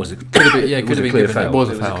that was could have been a clear foul. It was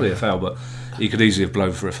a clear foul, but he could easily have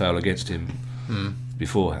blown for a foul against him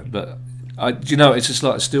beforehand. But it's just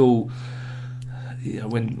like still,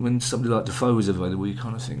 when somebody like Defoe is available, you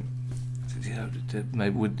kind of think,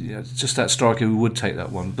 maybe just that striker who would take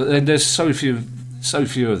that one. But then there's so few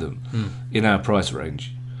of them in our price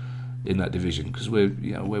range in that division, because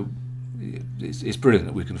it's brilliant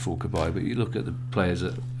that we can afford Cabaye, but you look at the players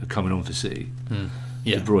that are coming on for City,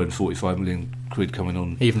 Yeah. De Bruyne, 45 million quid coming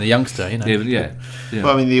on. Even the youngster, Yeah.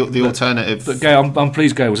 Well, I mean, the alternative. But Gale, I'm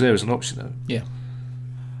pleased Gale was there as an option, though. Yeah.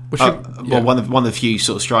 Well, one of the few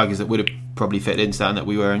sort of strikers that would have probably fit into that and that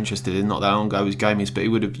we were interested in not that long ago was Gomez, but he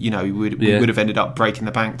would have, we would have ended up breaking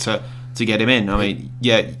the bank to get him in. I mean,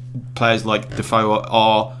 players like Defoe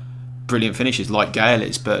are brilliant finishers, like Gale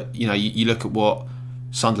is, but you look at what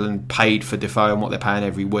Sunderland paid for Defoe and what they're paying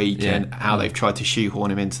every week, and how they've tried to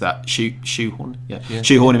shoehorn him into that shoehorn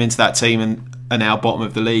him into that team, and are now bottom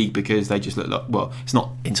of the league because they just look like, well, it's not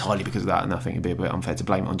entirely because of that, and I think it'd be a bit unfair to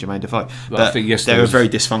blame it on Jermaine Defoe. But I think they're a very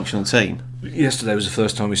dysfunctional team. Yesterday was the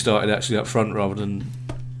first time we started actually up front rather than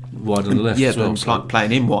wide on the left. Yeah, but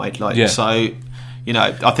playing in wide, so I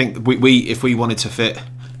think we if we wanted to fit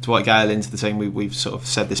Dwight Gale into the team, we've sort of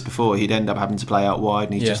said this before, he'd end up having to play out wide,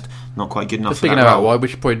 and he's just not quite good enough. Speaking of out wide, we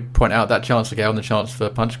should probably point out that chance for Gale and the chance for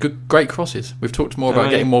Punch. Great crosses. We've talked more about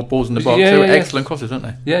getting more balls in the box. Excellent crosses, aren't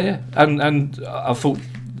they? Yeah. And I thought,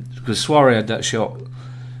 because Suarez had that shot,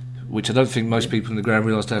 which I don't think most people in the ground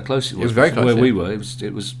realised how close it was. It was very close. Where we were,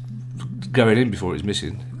 it was going in before it was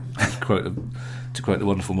missing. to quote the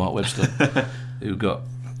wonderful Mark Webster, who got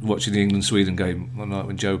watching the England-Sweden game one night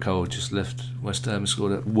when Joe Cole just left West Ham and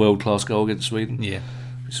scored a world-class goal against Sweden. Yeah.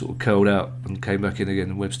 He sort of curled out and came back in again,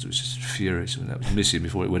 and Webster was just furious. I mean, that was missing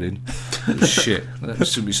before it went in. It was shit. That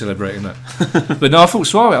shouldn't be celebrating that. But no, I thought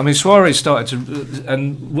Suarez started to...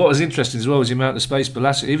 And what was interesting as well was the amount of space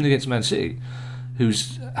Balassi, even against Man City,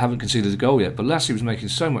 who's haven't conceded a goal yet, but Balassi was making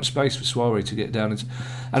so much space for Suarez to get down.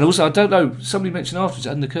 And also, I don't know, somebody mentioned afterwards, it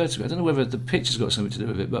hadn't occurred to me, I don't know whether the pitch has got something to do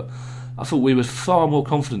with it, but I thought we were far more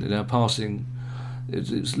confident in our passing. It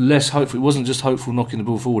was less hopeful. It wasn't just hopeful knocking the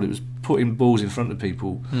ball forward, it was putting balls in front of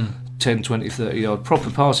people, 10, 20, 30 yard proper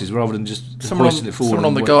passes rather than just hoisting it forward. Someone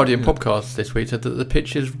on the Guardian podcast this week said that the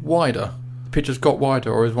pitch is wider. The pitch has got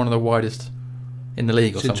wider, or is one of the widest in the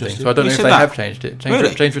league or something. So I don't know if they have changed it.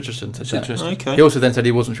 James Richardson said that. Okay. He also then said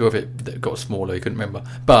he wasn't sure if it got smaller, he couldn't remember.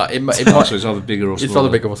 But it might... So it's either bigger or smaller. It's either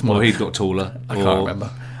bigger or smaller. Or he got taller. I can't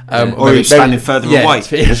remember. Or he was standing further away. I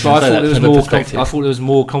thought there was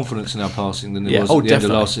more confidence in our passing than there was at the end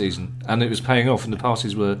of last season, and it was paying off. And the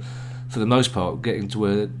passes were, for the most part, getting to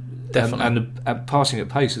where and passing at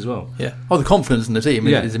pace as well. Yeah. Oh, the confidence in the team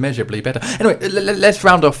is immeasurably better. Anyway, let's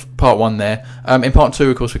round off part one there. In part two,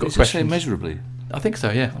 of course, we've got questions. Immeasurably. I think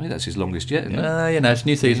so, yeah. I think that's his longest yet, isn't it? It's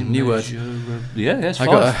new season, new words. Yeah, it's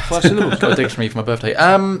five syllables. Got a dictionary for my birthday.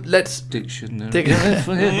 Let's... Dictionary.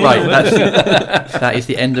 Right, that is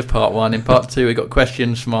the end of part one. In part two, we've got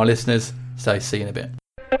questions from our listeners. So, see you in a bit.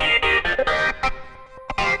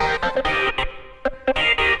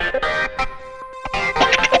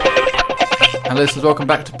 And listeners, welcome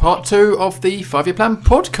back to part two of the 5-Year Plan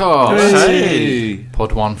podcast. Hey.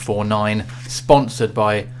 Pod 149, sponsored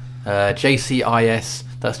by JCIS,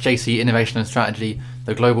 that's JC Innovation and Strategy,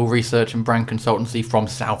 the global research and brand consultancy from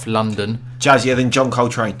South London. Jazzier than John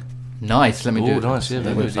Coltrane. Nice, let me do nice, the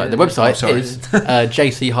website. The website is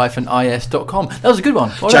jc-is.com. That was a good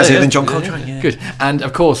one. Jazzier than John Coltrane. Yeah. Good. And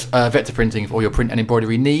of course, Vector Printing for all your print and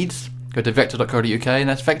embroidery needs. Go to vector.co.uk, and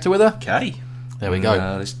that's Vector with a K. There we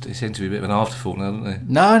go. They seem to be a bit of an afterthought now, don't they?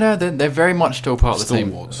 No, they're very much still part of the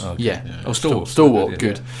team. Okay. Oh, Stalwart.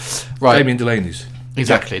 Good. Right. Damien Delaney's.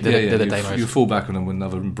 Exactly, they're the demos. You fall back on them when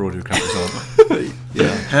other embroidery companies aren't.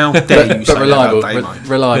 How dare you say reliable, that,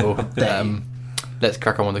 reliable. Let's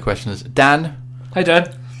crack on with the questions. Dan. Hey,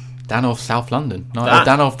 Dan. Dan of South London.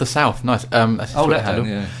 Dan of the South. Nice. That's Twitter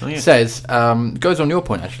handle. Says, goes on your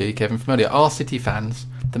point actually, Kevin, from earlier. Are City fans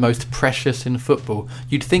the most precious in football?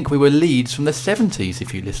 You'd think we were Leeds from the 70s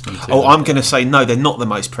if you listen to them. I'm going to say no, they're not the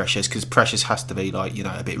most precious, because precious has to be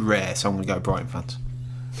a bit rare, so I'm going to go Brighton fans.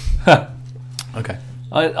 Okay.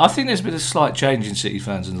 I think there's been a slight change in City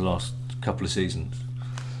fans in the last couple of seasons,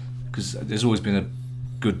 because there's always been a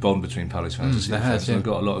good bond between Palace fans and City fans. I've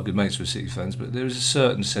got a lot of good mates with City fans, but there is a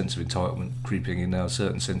certain sense of entitlement creeping in now, a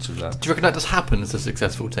certain sense of that. Do you reckon that does happen as a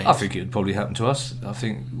successful team? I think it would probably happen to us. I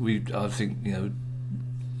think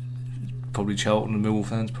probably Charlton and Millwall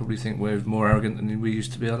fans probably think we're more arrogant than we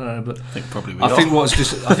used to be. I don't know, but I think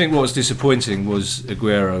what was disappointing was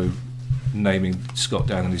Aguero naming Scott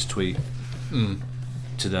down in his tweet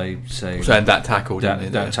today, saying that tackle,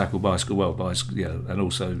 that tackle by and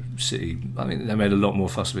also City. I mean, they made a lot more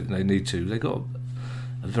fuss of it than they need to. They got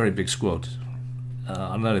a very big squad.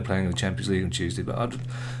 I know they're playing in the Champions League on Tuesday, but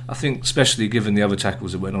I think, especially given the other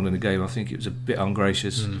tackles that went on in the game, I think it was a bit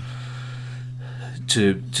ungracious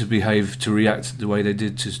to behave, to react the way they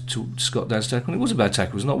did to Scott Dann's tackle. And it was a bad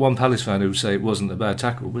tackle. There's not one Palace fan who would say it wasn't a bad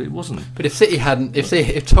tackle, but it wasn't. But if City hadn't,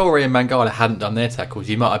 if Torre and Mangala hadn't done their tackles,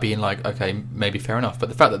 you might have been like, okay, maybe fair enough. But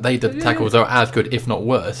the fact that they did the tackles are as good, if not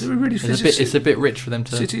worse, they were really it's a bit rich for them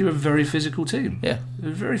to. City are a very physical team. Yeah,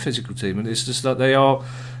 they're a very physical team, and it's just that they are.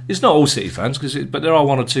 It's not all City fans, but there are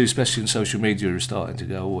one or two, especially in social media, who are starting to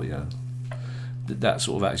go, oh yeah. That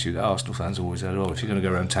sort of attitude that Arsenal fans always had. Oh, if you're going to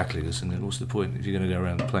go around tackling us, and then what's the point? If you're going to go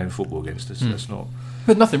around playing football against us, that's not.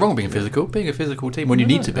 There's nothing wrong with being physical. Being a physical team when you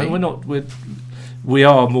need to be. And we're not. We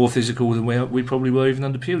are more physical than we probably were even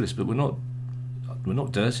under Pulis, but we're not. We're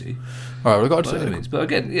not dirty. All right, we've got to. But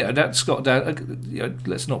again, that Scott Dann.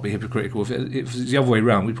 Let's not be hypocritical. If it was the other way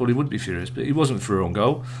round, we probably wouldn't be furious. But he wasn't through on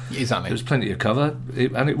goal. Exactly. There was plenty of cover,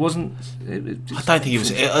 and it wasn't. I don't think it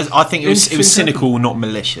was. I think it was cynical, not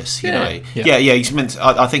malicious. You know. Yeah. He's meant.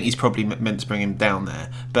 I think he's probably meant to bring him down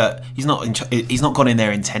there, but he's not. He's not gone in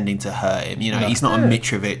there intending to hurt him. You know, he's not a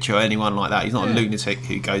Mitrovic or anyone like that. He's not a lunatic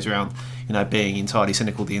who goes around, being entirely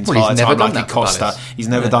cynical the entire time like Costa. He's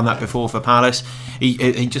never done that before for Palace.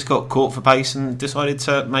 He just got caught for pace and decided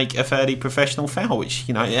to make a fairly professional foul, which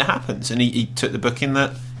it happens, and he took the booking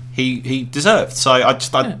that he deserved. So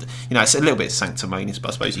it's a little bit sanctimonious, but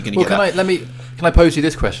I suppose you're going to get that. Can I pose you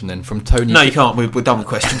this question then from Tony? No, you can't. We're done with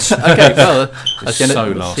questions. Okay, well, that's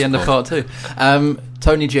the end of part 2.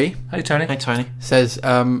 Tony G. Hey Tony. Says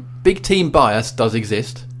big team bias does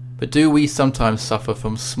exist, but do we sometimes suffer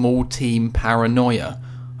from small team paranoia?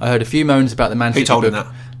 I heard a few moans about the Man City. Who told him that?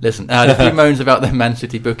 Listen, a few moans about the Man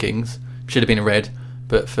City bookings. Should have been read,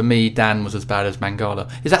 but for me, Dan was as bad as Mangala.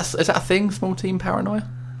 Is that a thing? Small team paranoia?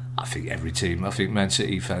 I think every team. I think Man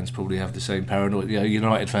City fans probably have the same paranoia.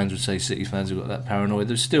 United fans would say City fans have got that paranoia.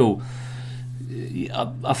 There's still.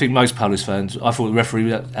 I think most Palace fans. I thought the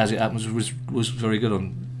referee, as it happens, was very good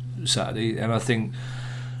on Saturday, and I think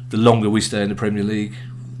the longer we stay in the Premier League,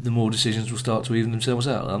 the more decisions will start to even themselves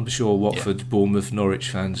out. I'm sure Watford, Bournemouth, Norwich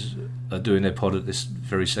fans are doing their pod at this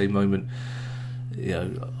very same moment.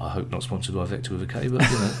 I hope not sponsored by Vector with a K,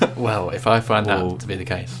 but well, if I find that to be the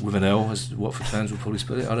case, with an L, as Watford fans will probably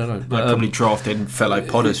spell it. I don't know. But probably drafted fellow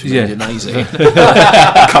podders from Indonesia,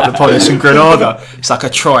 a couple of podders from Granada. It's like a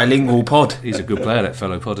trilingual pod. He's a good player, that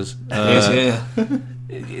fellow podders.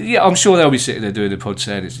 Yeah, I'm sure they'll be sitting there doing the pod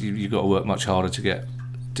saying you've got to work much harder to get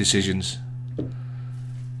decisions.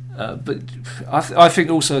 But I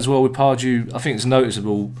think also as well with Pardew, I think it's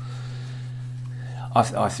noticeable.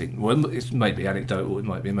 I think, well, it may be anecdotal, it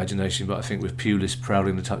might be imagination, but I think with Pulis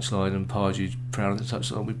prowling the touchline and Pardew prowling the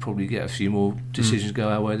touchline, we'd probably get a few more decisions go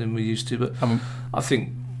our way than we used to. But I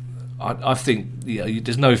think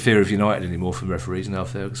there's no fear of United anymore from referees now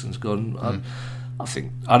Ferguson's gone. I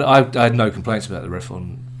think I had no complaints about the ref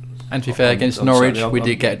on. And to be fair, against Norwich, we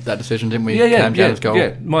did get that decision, didn't we? Cam James goal.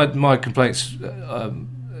 Yeah, my complaints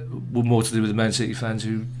were more to do with the Man City fans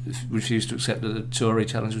who refused to accept that the Toure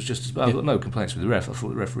challenge was just as bad. I've got no complaints with the ref. I thought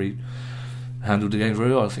the referee handled the game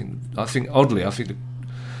very well. I think oddly,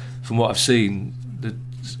 from what I've seen,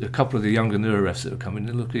 a couple of the younger newer refs that are coming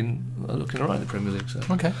are looking alright in the Premier League. So.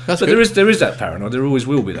 Okay, that's but good. there is that paranoia. There always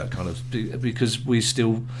will be that kind of, because we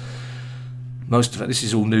still. Most of it, this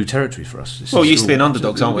is all new territory for us. Well, used to be an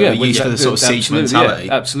underdogs, aren't we? We're used to the sort of siege mentality.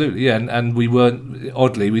 Yeah, absolutely, yeah. And we weren't,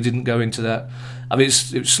 oddly, we didn't go into that. I mean,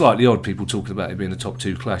 it was slightly odd people talking about it being a top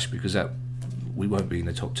 2 clash, because we won't be in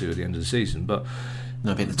the top 2 at the end of the season. But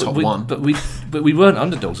no, being the top 1. But we weren't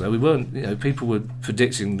underdogs though. We weren't. People were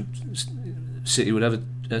predicting City would have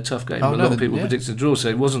a tough game. A lot of people predicted a draw. So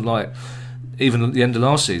it wasn't like even at the end of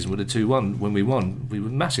last season with the 2-1 when we won, we were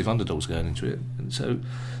massive underdogs going into it, and so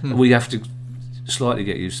we have to slightly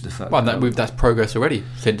get used to the fact. Well, that's progress already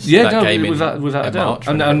since that game without a doubt.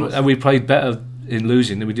 And we played better in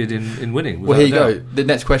losing than we did in winning. Well, here you go. The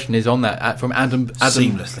next question is on that from Adam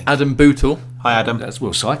Bootle. Hi, Adam. That's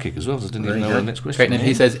psychic as well. I didn't even know the next question.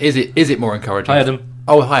 He says, "Is it more encouraging?" Hi, Adam.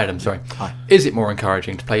 Oh, hi, Adam. Sorry. Hi. Is it more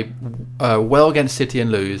encouraging to play well against City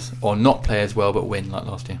and lose, or not play as well but win like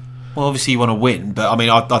last year? Well, obviously you want to win, but I mean,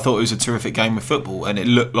 I thought it was a terrific game of football, and it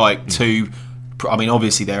looked like two. I mean,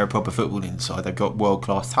 obviously they're a proper footballing side. They've got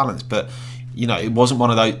world-class talents, but it wasn't one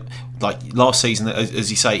of those like last season. As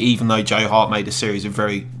you say, even though Joe Hart made a series of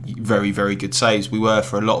very, very, very good saves, we were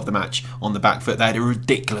for a lot of the match on the back foot. They had a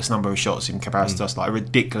ridiculous number of shots in comparison to us, like a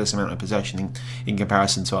ridiculous amount of possession in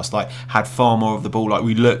comparison to us. Like had far more of the ball. Like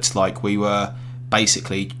we looked like we were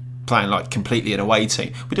basically playing like completely an away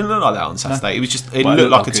team. We didn't look like that on Saturday. No. It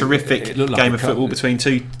looked like a terrific game of football between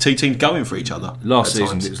two teams going for each other. Last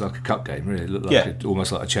season it was like a cup game, really. It looked like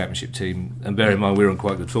almost like a championship team. And bear in mind we were on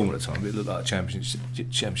quite good form at the time, but it looked like a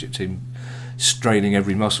championship team straining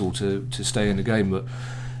every muscle to stay in the game, but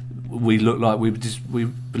we looked like we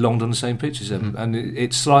belonged on the same pitch as them, and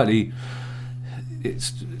it's slightly,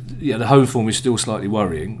 the home form is still slightly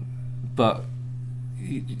worrying, but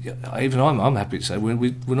even I'm happy to say we're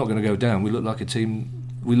not going to go down. We look like a team.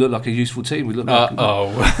 We look like a useful team. We look like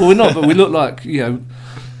well, we're not, but we look like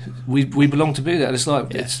we belong to be there. It's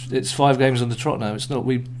like it's 5 games on the trot now. It's not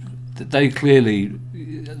they clearly,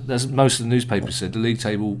 as most of the newspapers said, the league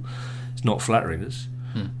table is not flattering us,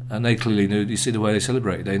 and they clearly knew. You see the way they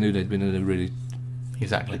celebrated. They knew they'd been in a really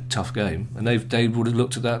tough game, and they would have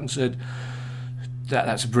looked at that and said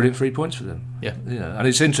that's a brilliant 3 points for them. Yeah, and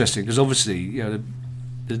it's interesting because obviously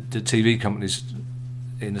the TV companies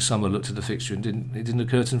in the summer looked at the fixture and it didn't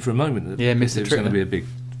occur to them for a moment that it was going to be a big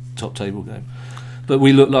top table game. But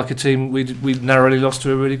we looked like a team. We narrowly lost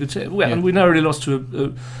to a really good team. And we narrowly lost to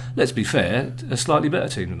a let's be fair, a slightly better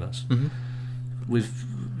team than us.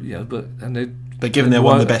 But given they're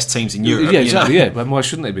one of the best teams in Europe, exactly. Yeah, but why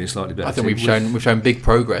shouldn't they be a slightly better? I think team? we've shown big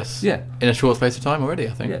progress. Yeah. In a short space of time already.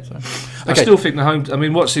 I think. Yeah. So. I still think the home. I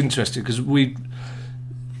mean, what's interesting because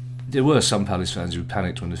there were some Palace fans who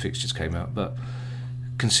panicked when the fixtures came out, but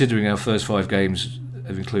considering our first 5 games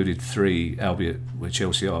have included 3, albeit where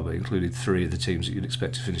Chelsea are, but included 3 of the teams that you'd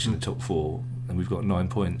expect to finish in the top 4, and we've got 9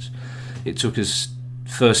 points. It took us,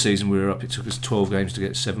 first season we were up, it took us 12 games to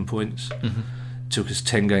get 7 points. It took us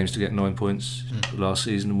 10 games to get 9 points last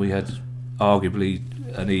season, and we had arguably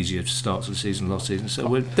an easier start to the season last season.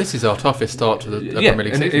 So this is our toughest start to the Premier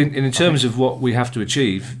League season. In terms of what we have to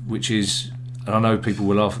achieve, which is, and I know people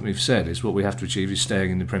will laugh at me for saying this, what we have to achieve is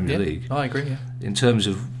staying in the Premier League. I agree, yeah. In terms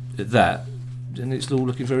of that, and it's all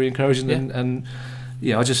looking very encouraging. And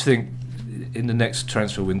I just think in the next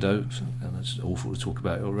transfer window, and it's awful to talk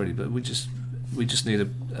about it already, but we just need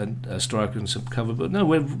a striker and some cover. But no,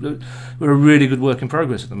 we're a really good work in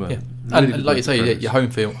progress at the moment. Yeah. Really and like you say, your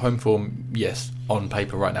home form, yes, on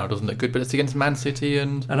paper right now doesn't look good, but it's against Man City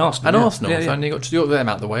and Arsenal. Yeah. So you got them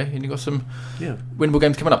out of the way, and you've got some winnable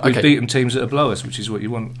games coming up. We've beaten teams that are below us, which is what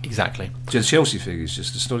you want. Exactly. The Chelsea thing is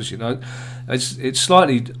just astonishing. It's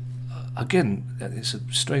slightly. Again, it's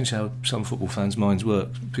strange how some football fans' minds work.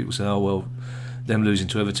 People say, "Oh well, them losing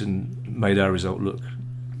to Everton made our result look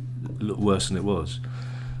worse than it was."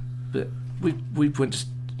 But we went to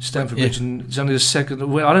Stamford Bridge, and it's only the second.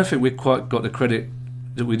 I don't think we've quite got the credit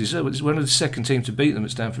that we deserve. It's one of the second team to beat them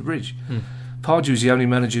at Stamford Bridge. Pardew's the only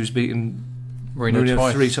manager who's beaten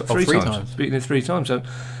Mourinho three times. Beaten him 3 times. So,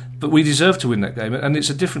 but we deserve to win that game, and it's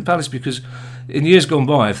a different Palace because in years gone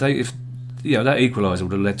by, if that equaliser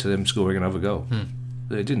would have led to them scoring another goal.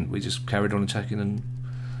 But it didn't. We just carried on attacking, and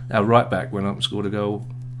our right back went up and scored a goal,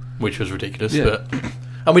 which was ridiculous.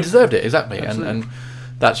 And we deserved it exactly. And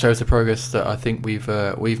that shows the progress that I think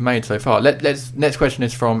we've made so far. Next question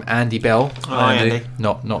is from Andy Bell. Andy.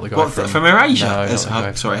 Not the guy from Eurasia.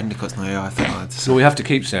 No, sorry, Endicott's no. I thought. So we have to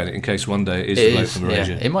keep saying it in case one day it is the bloke from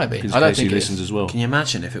Eurasia. Yeah, it might be. I don't think he listens as well. Can you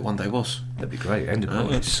imagine if it one day was? That'd be great. Endicott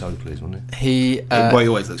would be so pleased, wouldn't he? He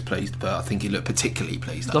always looks pleased, but I think he looked particularly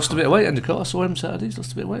pleased. Lost a bit of weight, Endicott. I saw him Saturday. He's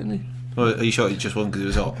lost a bit of weight, hasn't he? Well, are you sure it just wasn't because it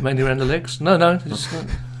was hot? Mainly around the legs. No.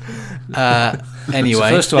 Anyway,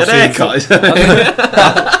 first time I've seen him.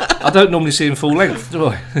 I don't normally see him full length, do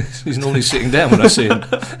I? He's normally sitting down when I see him.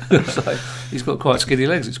 So he's got quite skinny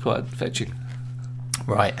legs. It's quite fetching.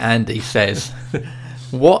 Right, Andy says,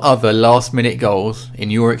 what other last-minute goals, in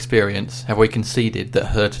your experience, have we conceded that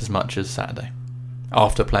hurt as much as Saturday,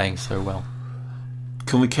 after playing so well?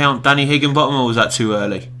 Can we count Danny Higginbottom, or was that too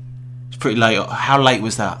early? It's pretty late. How late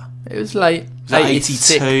was that? It was late. Was that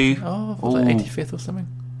 82? Oh, was that 85th or something?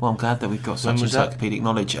 Well, I'm glad that we've got such encyclopedic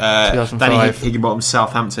knowledge. 2005. Danny Higginbottom,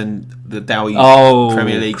 Southampton, the Dowie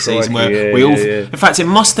Premier League season, where we all. In fact, it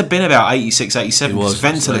must have been about 86, 87, because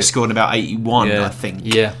Ventler scored about 81, I think.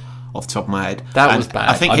 Yeah. Off the top of my head. That was bad.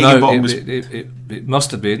 I think Higginbottom was. It must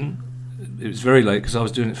have been. It was very late because I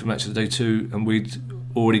was doing it for Match of the Day 2, and we'd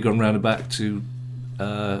already gone round the back to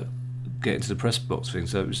get into the press box thing,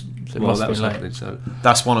 so it was that was happening. So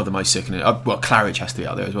that's one of the most sickening. Well, Claridge has to be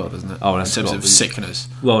out there as well, doesn't it? Oh, that's in terms of sickness.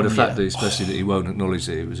 Well, the fact that especially that he won't acknowledge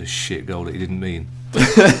that it was a shit goal that he didn't mean,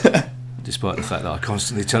 despite the fact that I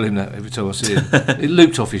constantly tell him that every time I see him. It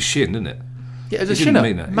looped off his shin, didn't it? Yeah, it was a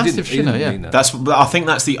shinner, massive shinner. Yeah, I think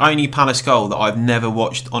that's the only Palace goal that I've never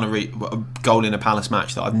watched on a goal in a Palace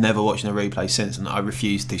match that I've never watched in a replay since, and I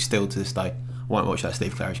refuse to still to this day. Won't watch that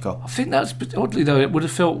Steve Claridge goal. I think that's oddly though. It would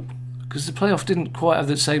have felt. Because the playoff didn't quite have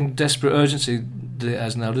the same desperate urgency that it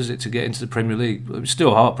has now, does it, to get into the Premier League? It was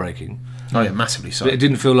still heartbreaking. Oh yeah, massively so. But it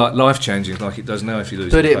didn't feel like life-changing like it does now if you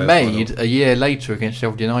lose. But it made, a year later against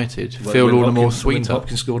Sheffield United, feel all the more sweeter.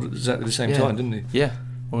 Hopkins scored at exactly the same time, didn't he? Yeah.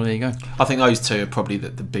 Well, there you go. I think those two are probably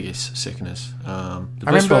the biggest sickeners. The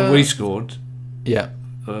best one we scored,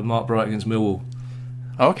 Mark Bright against Millwall.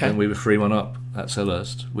 Oh, okay. And we were 3-1 up at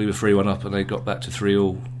Selhurst. We were 3-1 up, and they got back to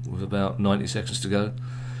 3-3 with about 90 seconds to go.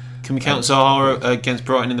 Can we count Zaha against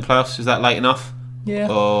Brighton in the playoffs? Is that late enough?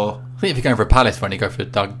 Yeah. Or I think if you're going for a Palace one, you go for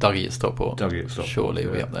Dougie at Stockport. Surely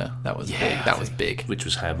it'll be up there. That was big. That was big. Which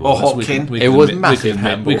was handball. Or Hopkin. It was massive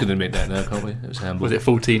handball. We can admit that now, can't we? It was handball. Was it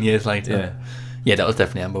 14 years later? Yeah. Yeah, that was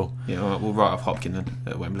definitely handball. Yeah, we'll write off Hopkin then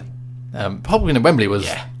at Wembley. Hopkin at Wembley was...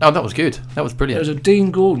 Yeah. Oh, that was good. That was brilliant. There was a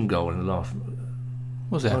Dean Gordon goal in the last...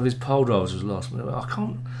 Was it? One of his pole drivers was last minute. I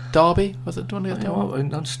can't... Derby? Was it?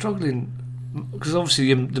 I'm struggling... Because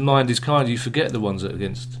obviously the mind is kind, you forget the ones that are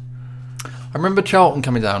against... I remember Charlton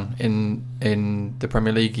coming down in the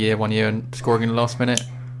Premier League one year and scoring in the last minute.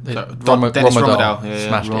 Dennis Romedal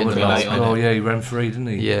smashed it in the last minute. Oh yeah, he ran free, didn't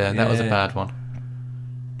he? Yeah, that was a bad one.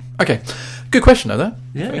 Okay, good question though.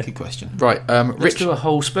 Very good question. Right, let's do a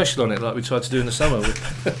whole special on it like we tried to do in the summer.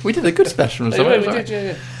 We did a good special in the summer. We did,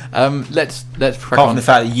 yeah. Let's crack Apart on. from the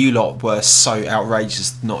fact that you lot were so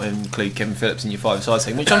outrageous not include Kevin Phillips in your 5-a-side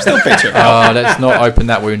team, which I'm still bitter about. Let's not open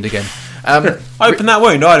that wound again. Open that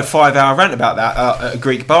wound. I had a 5-hour rant about that at a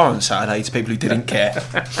Greek bar on Saturday to people who didn't care.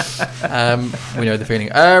 We know the feeling.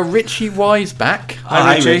 Richie Wise back.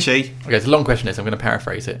 Hi, Richie. Okay, it's a long question. I'm going to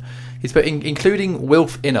paraphrase it. He's put, including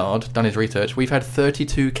Wilf Innard, done his research, we've had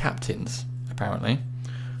 32 captains, apparently.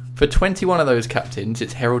 For 21 of those captains,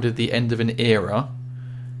 it's heralded the end of an era,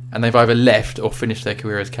 and they've either left or finished their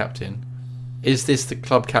career as captain. Is this the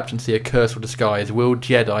club captaincy a curse or disguise? Will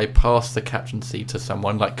Jedi pass the captaincy to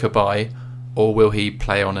someone like Kabai, or will he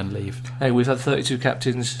play on and leave? Hey, we've had 32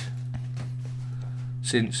 captains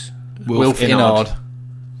since Wilf Innard.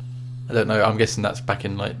 I don't know. I'm guessing that's back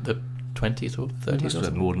in like the 20s or 30s. Must have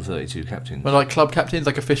had more than 32 captains. Well, like club captains,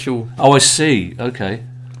 like official. Oh, I see. Okay.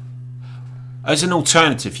 As an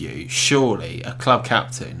alternative view, surely a club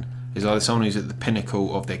captain is either someone who's at the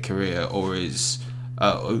pinnacle of their career or is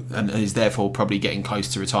therefore probably getting close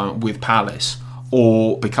to retirement with Palace,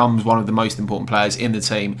 or becomes one of the most important players in the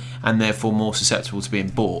team and therefore more susceptible to being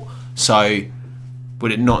bought. So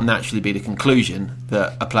would it not naturally be the conclusion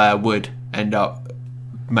that a player would end up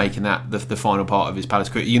making that the final part of his Palace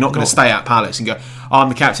career? You're not going to stay at Palace and go, I'm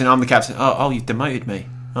the captain. Oh, you've demoted me.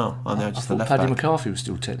 Oh, I'm now just the left Paddy back. McCarthy was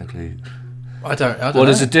still technically... I don't know. Well,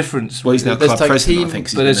 there's a difference. Well, he's now club president, I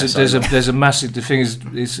think. But there's a massive... The thing is,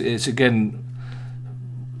 it's again...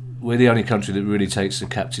 We're the only country that really takes the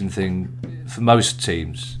captain thing. For most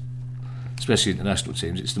teams, especially international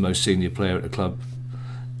teams, it's the most senior player at the club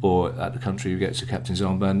or at the country who gets a captain's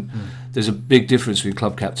armband. There's a big difference between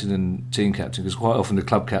club captain and team captain, because quite often the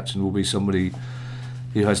club captain will be somebody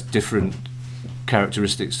who has different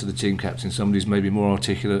characteristics to the team captain. Somebody who's maybe more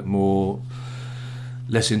articulate,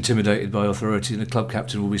 less intimidated by authority, and the club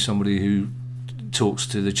captain will be somebody who talks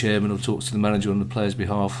to the chairman or talks to the manager on the player's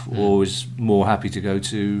behalf, or is more happy to go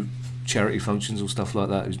to charity functions or stuff like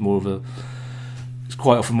that. It's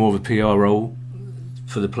quite often more of a PR role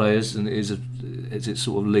for the players than it is it's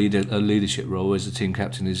sort of a leadership role, whereas the team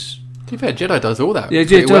captain is... To be fair, Jedi does all that. Yeah,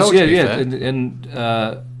 it does.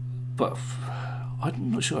 Yeah. But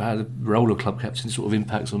I'm not sure how the role of club captain sort of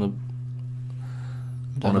impacts on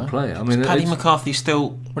a player. I mean, Paddy McCarthy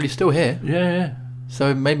still... Well, he's still here. Yeah.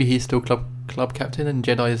 So maybe he's still club captain and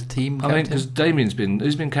Jedi is team captain. I mean, because Damien's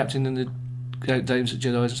been captain in the games that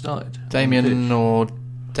Jedi hasn't started. Damien or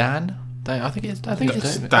Dan? I think it's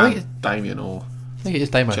Damien or... I think it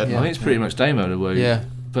is Damo. I think it's pretty much Damo the way. Yeah.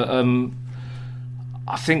 But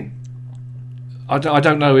I think... I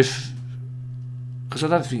don't know if... Because I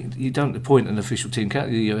don't think you don't appoint an official team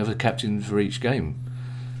captain. You have a captain for each game.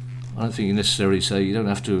 I don't think you necessarily say you don't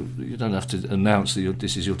have to announce that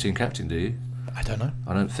this is your team captain, do you? I don't know.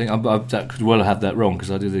 I don't think that could well have that wrong, because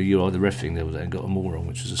I did the ref thing the other day and got them all wrong,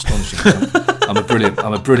 which was astonishing. I'm a brilliant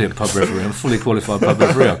pub referee. I'm a fully qualified pub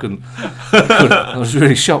referee. I was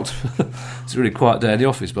really shocked. It's a really quiet day in the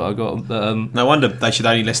office, but I got. No wonder they should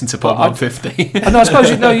only listen to Pod 150. No, I suppose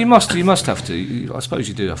you must have to. I suppose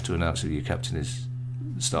you do have to announce who your captain is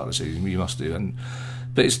at the start of the season. You must do,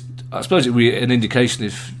 but I suppose it would be an indication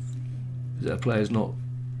if a player's not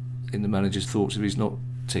in the manager's thoughts if he's not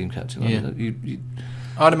team captain. Yeah.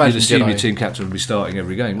 I'd imagine you'd assume Jedi, your team captain would be starting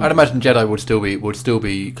every game. I'd imagine Jedi would still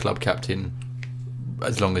be club captain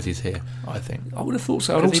as long as he's here. I think. I would have thought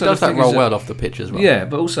so. Because he does that role well off the pitch as well. Yeah,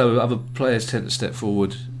 but also other players tend to step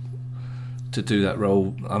forward to do that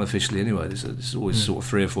role unofficially anyway. There's always sort of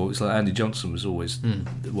 3 or 4. It's like Andy Johnson was always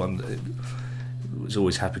the one that was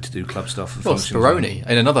always happy to do club stuff. Well, Speroni,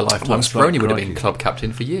 in another lifetime, Speroni would have been club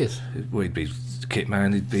captain for years. Well, he'd be kit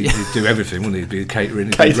man, he'd do everything, wouldn't he? He'd be catering,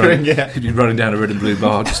 he'd be running down a red and blue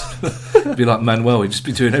bar, he'd be like Manuel, he'd just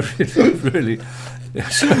be doing everything, really.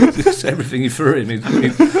 Just everything he threw him,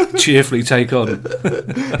 he'd cheerfully take on.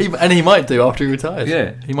 And he might do after he retires.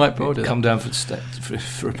 Yeah. He might probably come down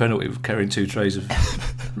for a penalty with carrying 2 trays of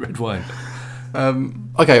red wine.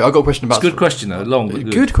 Okay, I got a question about... It's a good question, though. Long, but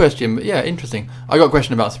good. Good question, but yeah, interesting. I got a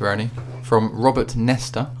question about Speroni from Robert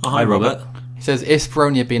Nesta. Hi, Robert. He says, if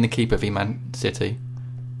Speroni had been the keeper for Man City,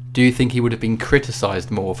 do you think he would have been criticised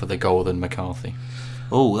more for the goal than McCarthy?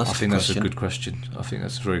 Oh, I think that's a good question. I think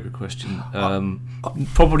that's a very good question.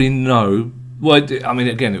 Probably no. Well, I mean,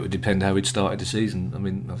 again, it would depend how he'd started the season. I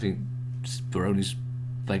mean, I think Speroni's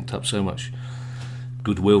banked up so much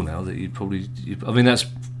goodwill now that you'd probably... I mean, that's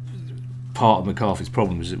part of McCarthy's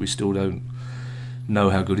problem, is that we still don't know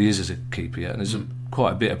how good he is as a keeper yet. And there's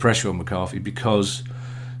quite a bit of pressure on McCarthy because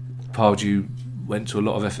Pardew went to a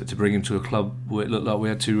lot of effort to bring him to a club where it looked like we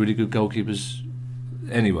had 2 really good goalkeepers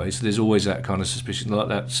anyway, so there's always that kind of suspicion, like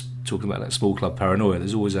that, talking about that small club paranoia,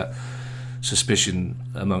 there's always that suspicion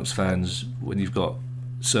amongst fans when you've got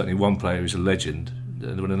certainly one player who's a legend,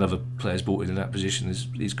 and when another player's brought in that position,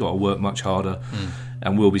 he's got to work much harder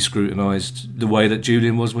and will be scrutinised the way that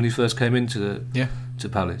Julian was when he first came into to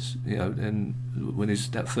Palace, you know, and when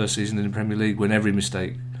that first season in the Premier League, when every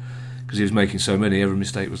mistake, because he was making so many, every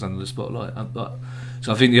mistake was under the spotlight.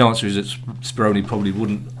 So I think the answer is that Speroni probably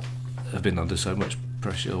wouldn't have been under so much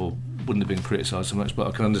pressure or wouldn't have been criticised so much, but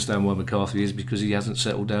I can understand why McCarthy is, because he hasn't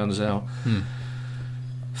settled down as our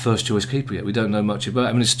first choice keeper yet. We don't know much about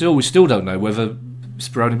him, and we still don't know whether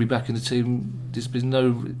Speroni will be back in the team. There's been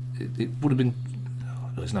it would have been,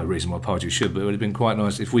 there's no reason why Pardew should, but it would have been quite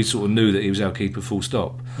nice if we sort of knew that he was our keeper full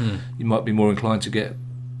stop. You might be more inclined to get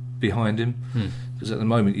behind him, because at the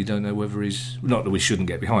moment you don't know whether he's, not that we shouldn't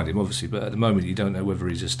get behind him obviously, but at the moment you don't know whether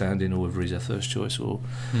he's a stand-in or whether he's our first choice,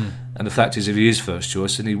 and the fact is, if he is first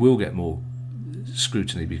choice, then he will get more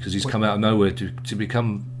scrutiny, because he's come out of nowhere to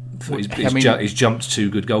become, he's jumped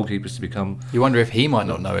 2 good goalkeepers to become. You wonder if he might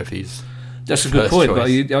not know if he's... That's a good point,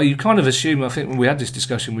 choice. But you kind of assume, I think when we had this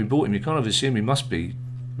discussion, we bought him, you kind of assume he must be,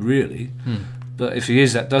 really. But if he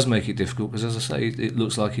is, that does make it difficult, because as I say, it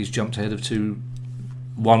looks like he's jumped ahead of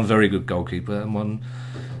one very good goalkeeper and one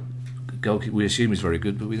goalkeeper we assume is very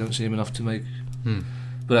good, but we don't see him enough to make.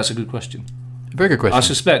 But that's a good question. Very good question. I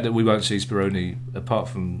suspect that we won't see Speroni apart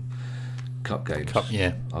from cup games.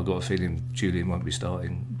 Yeah. I've got a feeling Julian won't be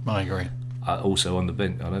starting. I agree. Also on the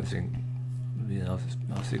bench, I don't think.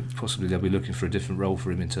 I think possibly they'll be looking for a different role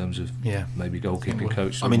for him in terms of maybe goalkeeping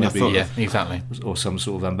coach. I mean, exactly. Or some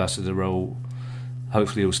sort of ambassador role.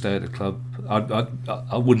 Hopefully he'll stay at the club.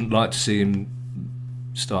 I wouldn't like to see him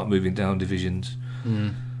start moving down divisions.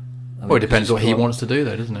 Well, it depends what he wants to do,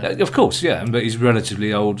 though, doesn't it? Of course, yeah. But he's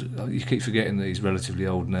relatively old. You keep forgetting that he's relatively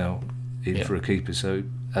old now, for a keeper. So,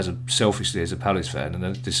 selfishly as a Palace fan,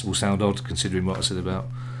 and this will sound odd considering what I said about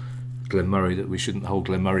Glenn Murray, that we shouldn't hold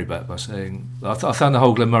Glenn Murray back by saying. I found the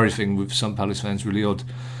whole Glenn Murray thing with some Palace fans really odd,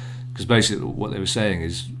 because basically what they were saying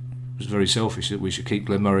was very selfish, that we should keep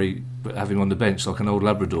Glenn Murray but have him on the bench like an old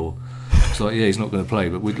Labrador. It's like, he's not going to play,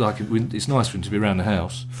 but we'd like him. It's nice for him to be around the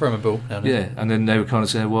house. Throw him a ball. And then they were kind of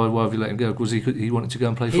saying, why have you let him go? Because he wanted to go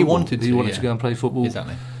and play football. He wanted to go and play football.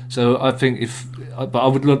 Exactly. So I think but I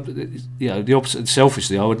would love, the opposite.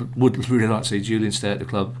 Selfishly, I would really like to see Julian stay at the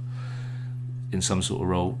club in some sort of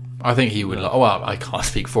role. I think he would. I can't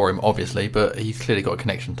speak for him, obviously, but he's clearly got a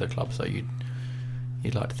connection to the club, so you'd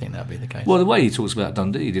like to think that'd be the case. Well, the way he talks about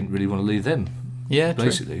Dundee, he didn't really want to leave them. Yeah,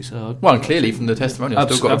 basically. True. So and clearly from the testimony,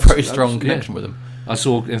 I've still got a very strong connection with them. I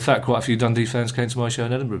saw, in fact, quite a few Dundee fans came to my show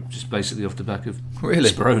in Edinburgh, just basically off the back of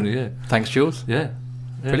Speroni. Yeah. Thanks, Jules. Yeah.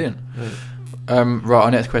 Brilliant. Yeah. Right,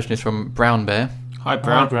 our next question is from Brown Bear. Hi,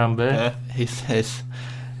 Brown. Hi, Brown Bear. Yeah. He says,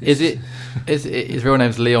 his real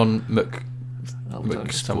name's Leon Mc. Hi,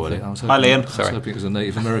 Leon. Sorry. I was hoping it was a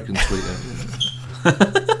Native American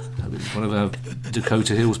tweeter. One of our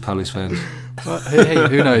Dakota Hills Palace fans. Well, hey,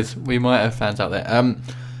 who knows? We might have fans out there.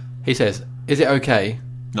 He says, is it okay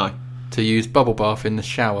to use bubble bath in the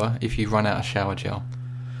shower if you run out of shower gel?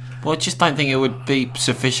 Well, I just don't think it would be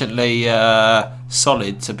sufficiently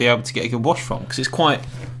solid to be able to get a good wash from, because it's quite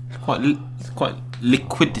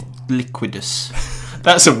liquidous.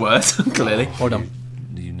 That's a word, clearly. Hold on.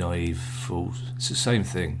 You naive fools. It's the same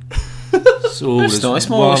thing. It's not. It's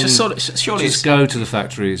more. It's just solid. Surely just go to the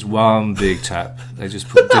factory. It's one big tap. They just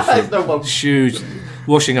put different huge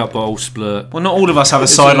washing up bowl splurt. Well, not all of us have a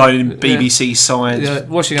sideline in BBC Science.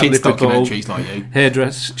 Washing up kids liquid bowl, documentaries like you.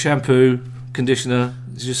 hairdress, shampoo, conditioner.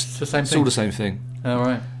 It's the same it's thing. all the same thing. All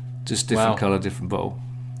right. Just different colour, different bottle.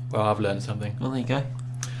 Well, I've learned something. Well, there you go.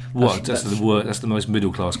 What? That's the most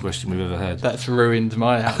middle class question we've ever had. That's ruined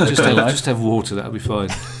my outlook. Just have water. That'll be fine.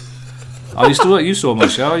 I used to work. You saw my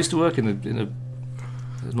show. I used to work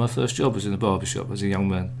my first job was in a barber shop as a young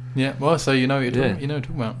man. Yeah. Well, so you know what you're talking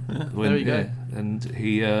about. Yeah. There you go. And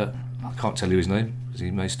he, I can't tell you his name because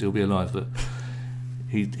he may still be alive, but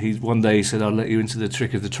he one day he said, "I'll let you into the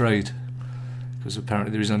trick of the trade," because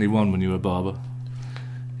apparently there is only one when you're a barber.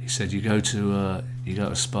 He said, "You go to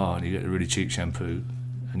a spa and you get a really cheap shampoo,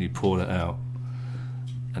 and you pour that out,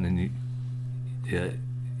 and then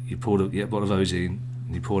you pour a bottle of Ozine,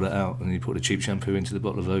 and you pour that out, and then you put the cheap shampoo into the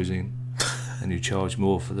bottle of Ozine, and you charge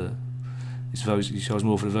more for the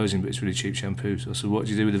Vosine, but it's really cheap shampoo." So I said, "What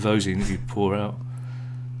do you do with the Vosine that you pour out?"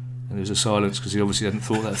 And there was a silence because he obviously hadn't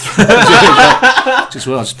thought that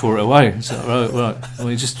through. I'll just pour it away. It's like, right. Why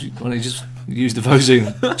don't you just use the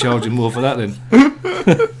Vosine, charge him more for that then?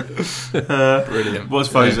 Brilliant. What's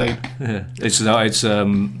Vosine? Yeah, it's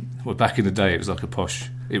well, back in the day it was like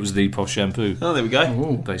it was the posh shampoo. Oh, there we go.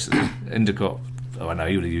 Ooh. Basically, Endicott. Oh, I know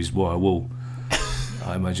he would have used wire wool.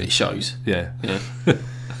 I imagine it shows. Yeah.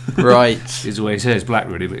 Right. His way his hair's black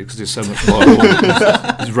really, but because there's so much wire wool,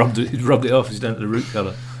 he's rubbed it off. He's down to the root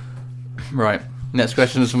colour. Right. Next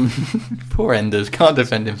question is from poor Enders, can't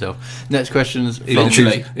defend himself. Next question is even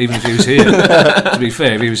if he was here. To be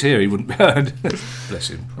fair, if he was here, he wouldn't be heard. Bless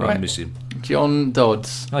him. Right. I miss him. John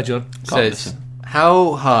Dodds. Hi, John. Says,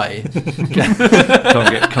 how high?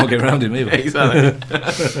 can't get around him either.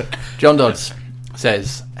 Exactly. John Dodds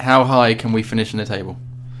says, how high can we finish in the table?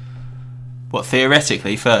 What,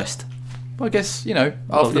 theoretically first? Well, I guess,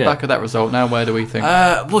 after the back of that result, now where do we think?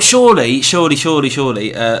 Well, surely,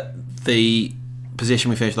 the position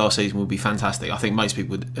we finished last season would be fantastic. I think most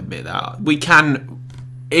people would admit that. We can,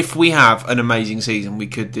 if we have an amazing season, we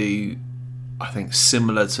could do, I think,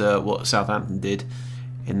 similar to what Southampton did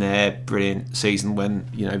in their brilliant season when,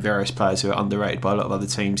 various players who are underrated by a lot of other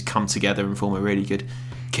teams come together and form a really good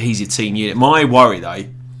cohesive team unit. My worry, though, I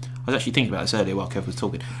was actually thinking about this earlier while Kevin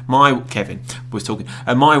was talking.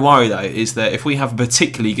 My worry, though, is that if we have a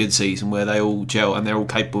particularly good season where they all gel and they're all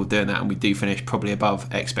capable of doing that, and we do finish probably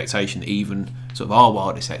above expectation, even sort of our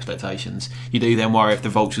wildest expectations, you do then worry if the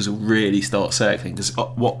vultures will really start circling. Because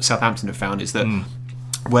what Southampton have found is that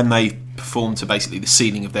when they perform to basically the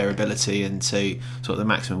ceiling of their ability and to sort of the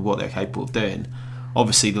maximum of what they're capable of doing,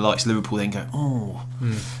 obviously the likes of Liverpool then go,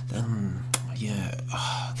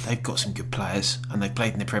 they've got some good players and they've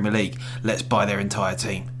played in the Premier League, let's buy their entire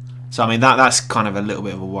team. So I mean that's kind of a little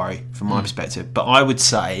bit of a worry from my perspective, but I would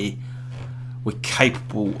say we're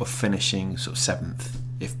capable of finishing sort of 7th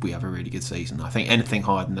if we have a really good season. I think anything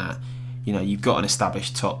higher than that, you've got an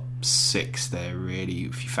established top 6 there really,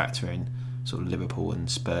 if you factor in sort of Liverpool and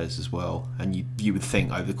Spurs as well, and you would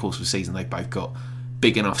think over the course of the season they've both got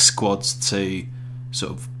big enough squads to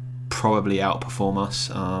sort of probably outperform us.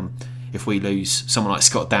 If we lose someone like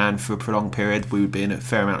Scott Dan for a prolonged period, we would be in a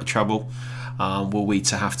fair amount of trouble. Were we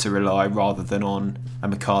to have to rely rather than on a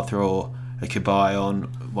MacArthur or a Cabaye on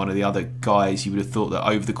one of the other guys, you would have thought that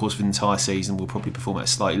over the course of the entire season we'll probably perform at a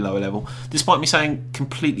slightly lower level, despite me saying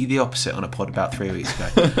completely the opposite on a pod about 3 weeks ago.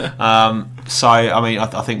 So I mean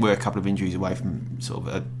I think we're a couple of injuries away from sort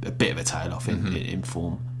of a bit of a tail off in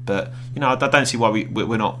form, but I don't see why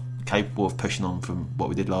we're not capable of pushing on from what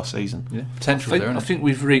we did last season. Yeah, potential there, isn't it? I think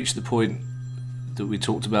we've reached the point that we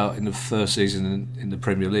talked about in the first season in the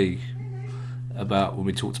Premier League, about when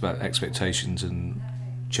we talked about expectations and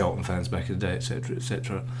Charlton fans back in the day, etc.,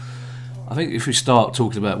 etc. I think if we start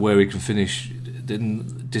talking about where we can finish,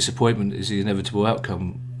 then disappointment is the inevitable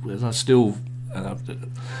outcome. And I still,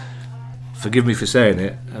 forgive me for saying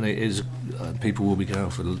it, and it is, people will be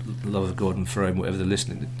going, for the love of God, and throwing whatever they're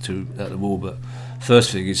listening to at the wall, but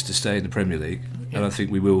first thing is to stay in the Premier League, and I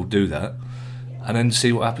think we will do that, and then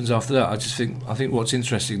see what happens after that. I think what's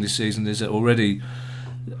interesting this season is that already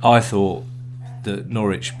I thought that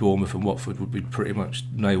Norwich, Bournemouth and Watford would be pretty much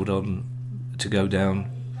nailed on to go down,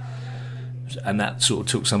 and that sort of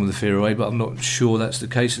took some of the fear away, but I'm not sure that's the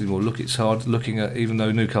case anymore. Look, it's hard looking at, even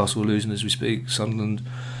though Newcastle are losing as we speak, Sunderland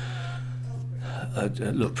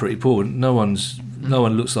look pretty poor. No one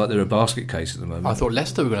looks like they're a basket case at the moment. I thought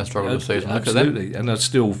Leicester were going to struggle this season. Absolutely, and I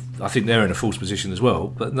think they're in a false position as well.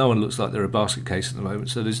 But no one looks like they're a basket case at the moment.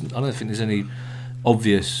 So I don't think there's any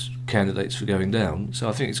obvious candidates for going down. So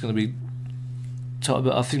I think it's going to be tight.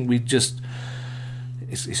 But I think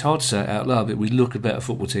it's hard to say it out loud, but we look a better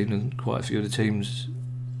football team than quite a few of the teams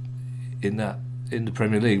in the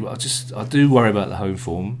Premier League. But I do worry about the home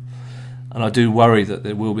form. And I do worry that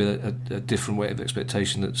there will be a different weight of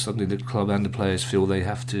expectation, that suddenly the club and the players feel they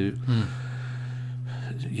have to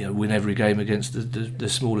win every game against the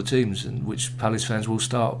smaller teams, and which Palace fans will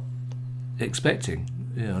start expecting.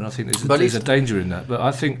 And I think there's a danger in that. But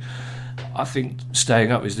I think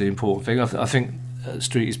staying up is the important thing. I think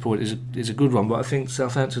Streety's point is a good one. But I think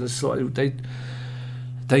Southampton is slightly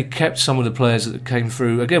they kept some of the players that came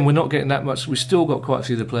through. Again, we're not getting that much. We still got quite a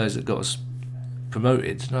few of the players that got us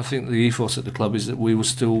promoted, and I think the ethos at the club is that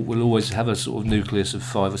we'll always have a sort of nucleus of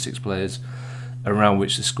 5 or 6 players around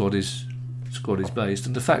which the squad is based.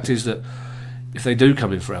 And the fact is that if they do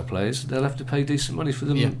come in for our players, they'll have to pay decent money for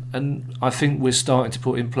them. Yeah. And I think we're starting to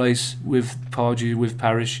put in place with Pardew, with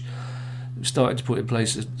Parish, we're starting to put in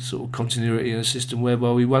place a sort of continuity and a system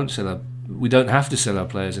whereby we don't have to sell our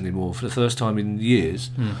players anymore. For the first time in years,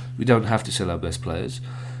 we don't have to sell our best players.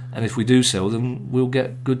 And if we do sell them, we'll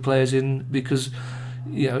get good players in, because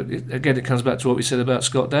it comes back to what we said about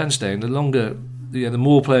Scott Dan staying. The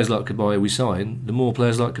more players like Kabaya we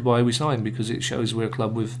sign, because it shows we're a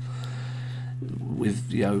club with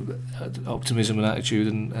optimism and attitude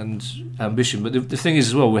and ambition. But the thing is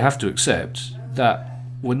as well, we have to accept that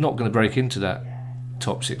we're not going to break into that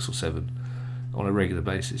top 6 or 7 on a regular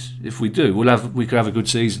basis. If we do, we could have a good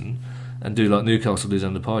season and do like Newcastle did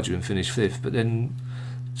under Pardew and finish 5th, but then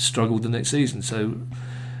struggled the next season. So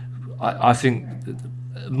I think,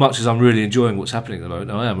 much as I'm really enjoying what's happening at the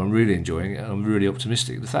moment, I'm really enjoying it, and I'm really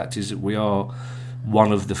optimistic. The fact is that we are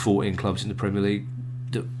one of the 14 clubs in the Premier League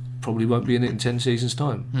that probably won't be in it in 10 seasons'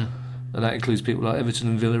 time, and that includes people like Everton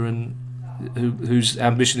and Villa, and whose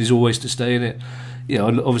ambition is always to stay in it.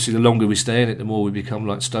 Obviously the longer we stay in it, the more we become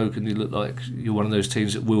like Stoke, and you look like you're one of those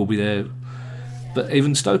teams that will be there. But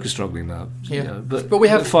even Stoke are struggling now. But we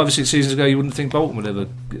have 5 or 6 seasons ago, you wouldn't think Bolton would ever.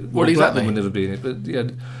 Blackburn would never be in it. But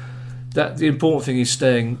that the important thing is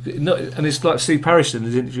staying. And it's like Steve Parish in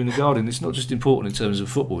his interview in the Guardian. It's not just important in terms of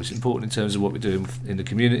football. It's important in terms of what we're doing in the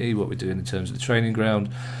community, what we're doing in terms of the training ground,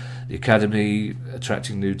 the academy,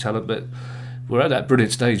 attracting new talent. But we're at that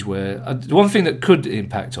brilliant stage where the one thing that could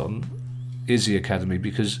impact on is the academy,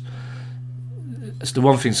 because it's the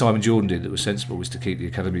one thing Simon Jordan did that was sensible, was to keep the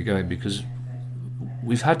academy going, because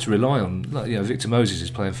we've had to rely on, Victor Moses is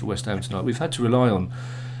playing for West Ham tonight. We've had to rely on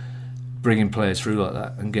bringing players through like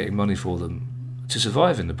that and getting money for them to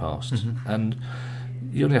survive in the past. And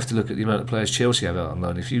you only have to look at the amount of players Chelsea have out on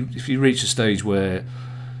loan. If you reach a stage where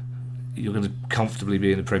you're going to comfortably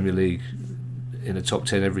be in the Premier League in the top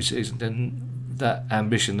 10 every season, then that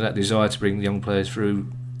ambition, that desire to bring young players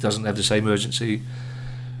through doesn't have the same urgency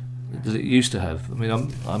that it used to have. I mean,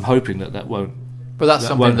 I'm hoping that won't. But that's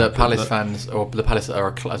something that Palace fans, or the Palace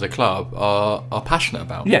as a club, are passionate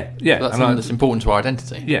about. Yeah. So that's something that's important to our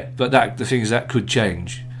identity. Yeah, but the thing is that could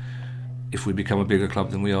change if we become a bigger club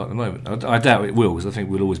than we are at the moment. I doubt it will, because I think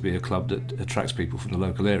we'll always be a club that attracts people from the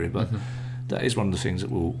local area. But that is one of the things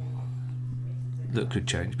that could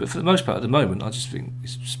change. But for the most part, at the moment, I just think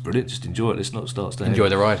it's just brilliant. Just enjoy it. Let's not start saying enjoy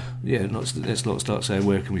the ride. Yeah, let's not start saying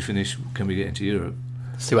where can we finish? Can we get into Europe?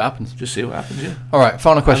 See what happens. Just see what happens, yeah. All right,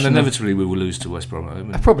 final question. And inevitably we will lose to West Brom at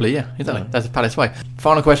home. Probably, yeah, exactly. That's the Palace way.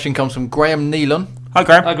 Final question comes from Graham Nealon. Hi,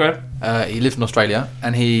 Graham. Hi, Graham. He lives in Australia,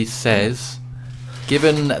 and he says,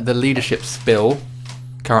 given the leadership spill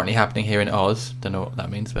currently happening here in Oz, don't know what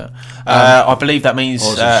that means, but I believe that means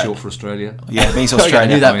Oz is short for Australia. Yeah, it means Australia. I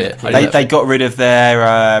knew that bit. They got rid of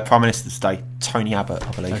their Prime Minister today, Tony Abbott,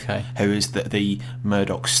 I believe, who is the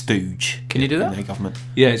Murdoch stooge. Can you do that? In their government.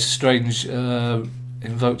 Yeah, it's strange.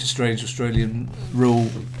 Invoked a strange Australian rule.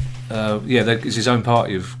 It's his own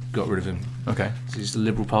party who've got rid of him. Okay. He's the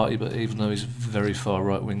Liberal Party, but even though he's a very far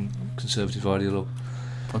right-wing conservative ideologue.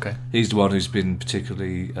 Okay. He's the one who's been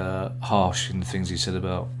particularly harsh in the things he said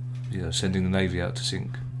about sending the Navy out to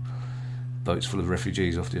sink boats full of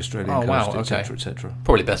refugees off the Australian coast, etc., etc.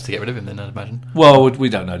 Probably best to get rid of him then, I'd imagine. Well, we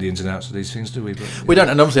don't know the ins and outs of these things, do we? But, we don't,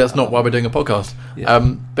 and obviously that's not why we're doing a podcast. Yeah.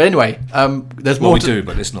 But anyway, there's more. We do,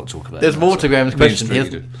 but let's not talk about. There's more to Graham's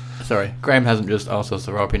question. Sorry, Graham hasn't just asked us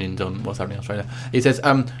our opinions on what's happening in Australia. He says,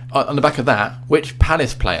 on the back of that, which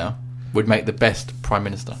Palace player would make the best Prime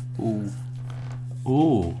Minister? I'd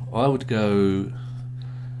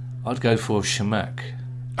go for Shamak.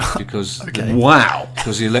 Because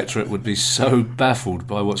because the electorate would be so baffled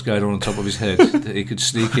by what's going on top of his head that he could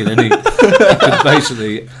sneak in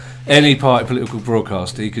any party political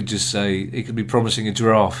broadcast. He could just say, he could be promising a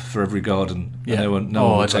giraffe for every garden, and no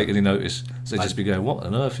one would take any notice. So they'd just be going, what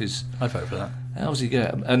on earth is... I'd vote for that. How's he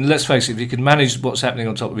get? And let's face it, if he can manage what's happening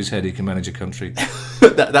on top of his head, he can manage a country.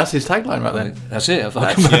 That's his tagline right there. That's it.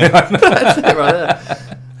 That's it right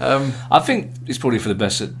there. I think it's probably for the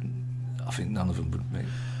best that I think none of them would make.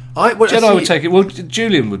 I would take it. Well,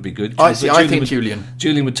 Julian would be good. I think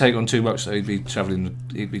Julian would take on too much. So he'd be travelling.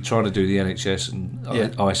 He'd be trying to do the NHS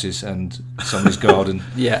and ISIS and somebody's garden.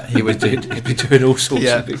 Yeah, he would. He'd be doing all sorts.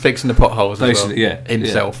 of things. Fixing the potholes. Basically, as well,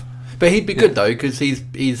 himself. But he'd be good though because he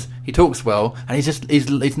talks well and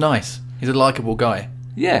he's nice. He's a likeable guy.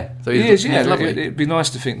 Yeah, so he is. Yeah, lovely. It'd be nice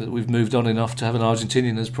to think that we've moved on enough to have an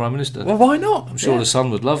Argentinian as Prime Minister. Well, why not? I'm sure the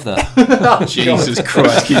Sun would love that. Jesus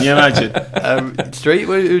Christ, can you imagine? Street,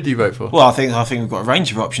 who do you vote for? Well, I think we've got a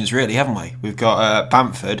range of options, really, haven't we? We've got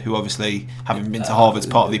Bamford, who obviously, having been to Harvard's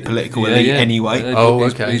part of the political elite anyway.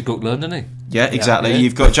 Okay. He's booked learned, hasn't he? Yeah, exactly. Yeah.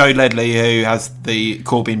 You've got Joe Ledley, who has the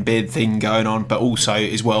Corbyn bid thing going on, but also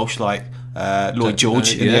is Welsh, like Lloyd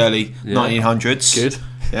George in the early 1900s. Good.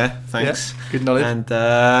 Yeah, thanks. Yeah, good knowledge. And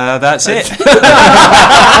that's it.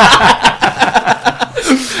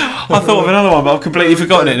 I thought of another one, but I've completely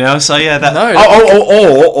forgotten it now. So yeah,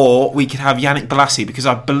 or we could have Yannick Bolasie, because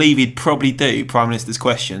I believe he'd probably do Prime Minister's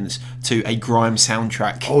questions to a grime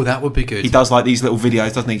soundtrack. Oh, that would be good. He does like these little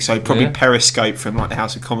videos, doesn't he? So probably Periscope from like the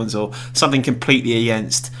House of Commons or something completely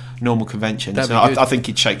against normal conventions. So I think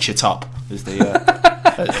he'd shake shit up as the.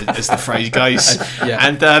 As the phrase goes,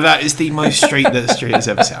 and that is the most street that the street has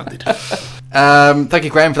ever sounded. Thank you,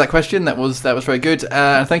 Graham, for that question. That was very good.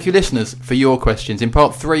 And thank you, listeners, for your questions. In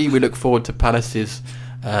part 3, we look forward to Palace's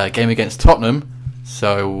game against Tottenham.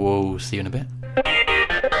 So we'll see you in a bit.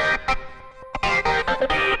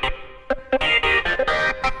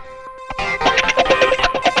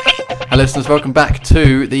 Hello, listeners. Welcome back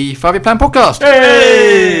to the 5-Year Plan Podcast.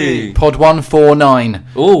 Hey! Pod 149.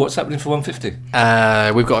 Oh, what's happening for 150?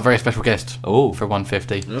 We've got a very special guest. Oh, for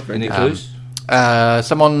 150. Okay. Any clues?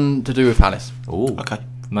 Someone to do with Palace. Oh, okay.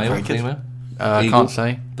 Male or female? Can't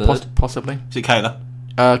say. Possibly. Is it Kayla?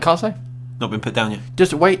 Can't say. Not been put down yet.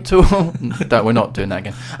 Just wait till... No, we're not doing that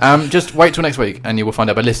again. Just wait till next week and you will find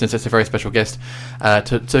out. But listeners, it's a very special guest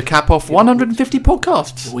to cap off 150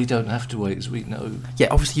 podcasts. We don't have to wait, as we know. Yeah,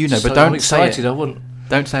 obviously you know, so but don't I'm excited. say it.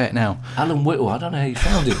 Don't say it now. Alan Whittle, I don't know how you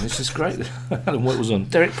found him. This is great. Alan Whittle's on.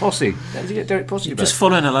 Derek Posse. How did you get Derek Posse back? Just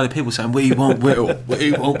following a load of people saying, we want Whittle,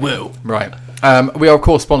 we want Whittle. Right. We are, of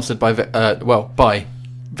course, sponsored by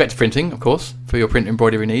Vector Printing, of course, for your print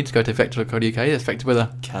embroidery needs. Go to vector.co.uk. That's Vector with a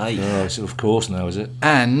K. Oh, it's of course now, is it?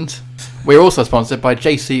 And we're also sponsored by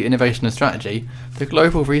JC Innovation and Strategy, the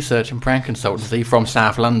global research and brand consultancy from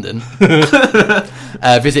South London.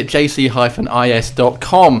 Visit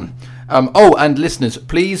jc-is.com. And listeners,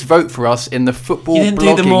 please vote for us in the football blogging. You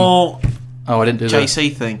didn't do the more... Oh, I didn't do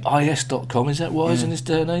JC thing. is.com, is that wise in this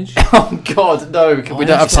day and age? Oh, God, no. We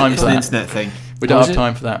don't have time for that. It's an internet thing. We don't have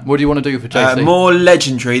time for that. What do you want to do for JC? More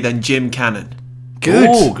legendary than Jim Cannon. Good.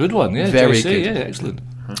 Oh, good one. Yeah, very JC, good. Yeah, excellent.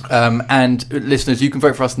 And listeners, you can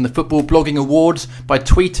vote for us in the Football Blogging Awards by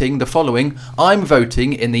tweeting the following. I'm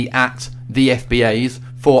voting in the @TheFBAs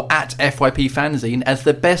for @FYP Fanzine as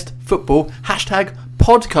the best football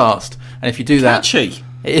 #podcast. And if you do that... Catchy.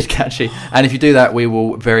 It is catchy. And if you do that, we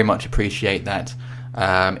will very much appreciate that.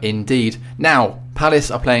 Indeed. Now,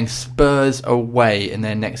 Palace are playing Spurs away in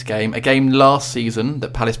their next game. A game last season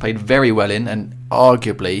that Palace played very well in and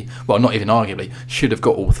arguably, well, not even arguably, should have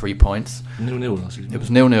got all 3 points. 0-0 last season. It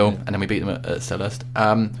was 0-0, and then we beat them at Selhurst.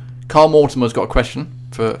 Carl Mortimer's got a question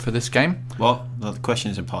for this game. Well, the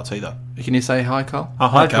question is in part 2, though. Can you say hi, Carl? Oh,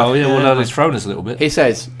 hi, Carl. Yeah, well, it's thrown us a little bit. He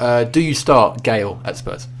says, do you start Gale at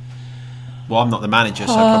Spurs? Well, I'm not the manager,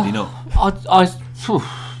 so probably not.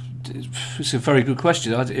 It's a very good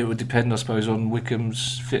question. It would depend, I suppose, on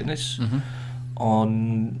Wickham's fitness,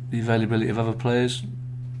 on the availability of other players.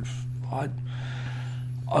 I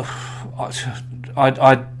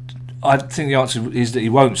think the answer is that he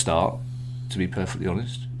won't start, to be perfectly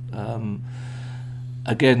honest.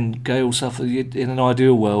 Again, Gale suffered. In an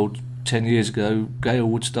ideal world, 10 years ago, Gale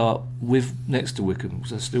would start next to Wickham,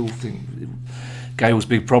 because I still think Gale's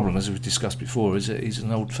big problem, as we've discussed before, is that he's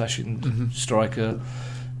an old-fashioned striker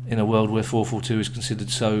in a world where 4-4-2 is considered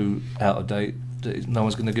so out of date that no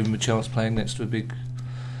one's going to give him a chance playing next to a big...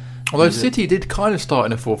 Although City did kind of start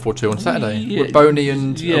in a 4-4-2 on Saturday, with Boney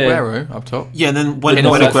and Aguero up top. Yeah, and then when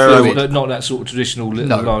Aguero... Not that sort of traditional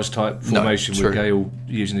large type formation with true. Gale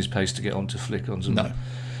using his pace to get on to flick on some... No.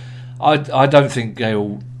 I don't think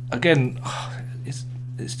Gale... Again,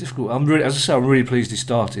 it's difficult. I'm really pleased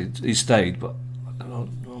he stayed, but not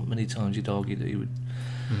many times you'd argue that he would...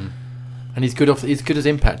 And he's good as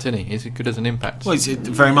impact, isn't he? He's good as an impact. Well, he's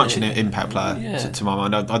very much an impact player to my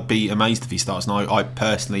mind. I'd be amazed if he starts. And I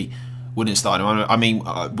personally wouldn't start him. I mean,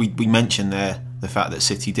 we mentioned there the fact that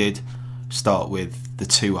City did start with the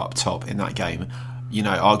 2 up top in that game.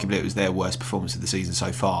 arguably it was their worst performance of the season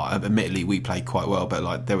so far. Admittedly, we played quite well, but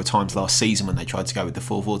like there were times last season when they tried to go with the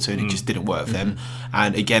 4-4-2 and it just didn't work for them.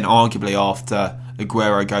 And again, arguably after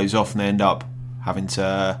Aguero goes off and they end up having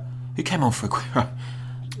to... Who came on for Aguero?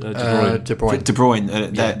 De Bruyne.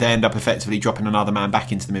 They end up effectively dropping another man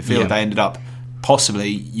back into the midfield. Yeah. They ended up possibly,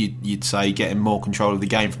 you'd say, getting more control of the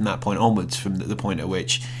game from that point onwards, from the point at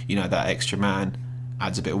which that extra man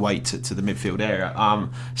adds a bit of weight to the midfield area. I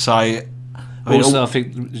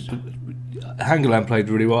think Hangeland played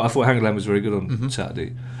really well. I thought Hangeland was very good on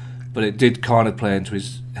Saturday, but it did kind of play into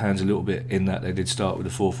his hands a little bit in that they did start with a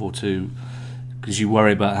 4-4-2, because you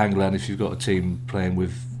worry about Hangeland if you've got a team playing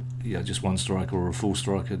with just one striker or a full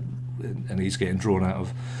striker, and he's getting drawn out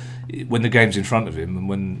of when the game's in front of him, and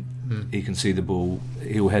when he can see the ball,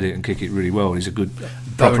 he'll head it and kick it really well. He's a good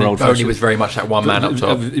proper old. Boney was very much that one man up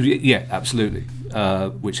top. Yeah, absolutely.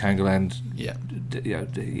 Which Hangeland,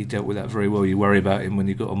 he dealt with that very well. You worry about him when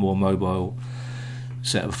you've got a more mobile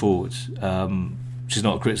set of forwards, which is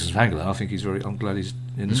not a criticism of Hangeland. I think I'm glad he's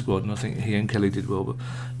in the squad, and I think he and Kelly did well. But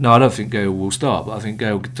no, I don't think Gale will start, but I think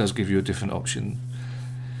Gale does give you a different option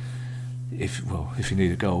if you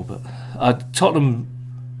need a goal. But Tottenham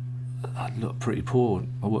look pretty poor.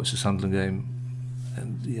 I watched the Sunderland game,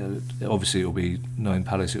 and obviously it'll be, knowing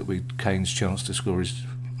Palace, it'll be Kane's chance to score his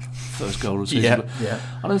first goal of the season.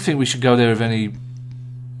 I don't think we should go there with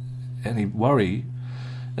any worry.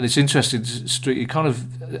 And it's interesting,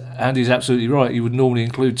 Andy's absolutely right. You would normally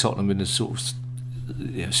include Tottenham in the sort of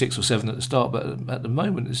 6 or 7 at the start, but at the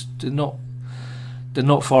moment they're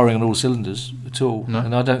not firing on all cylinders at all. No.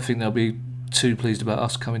 And I don't think they'll be too pleased about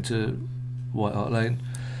us coming to White Hart Lane.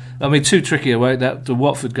 I mean, too tricky away. The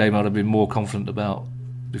Watford game I'd have been more confident about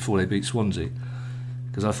before they beat Swansea,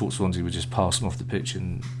 because I thought Swansea would just pass them off the pitch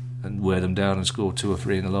and wear them down and score 2 or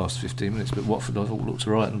 3 in the last 15 minutes. But Watford, I thought, looked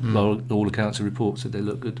all right, and all accounts and reports said they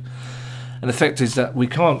look good. And the fact is that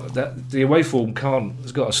the away form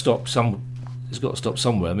has got to stop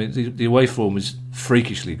somewhere. I mean, the away form is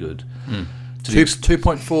freakishly good.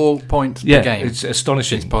 2.4 points per game. It's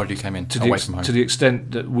astonishing. Since Pardew came in away from home. To the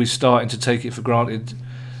extent that we're starting to take it for granted,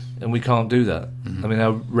 and we can't do that. I mean,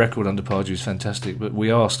 our record under Pardew is fantastic, but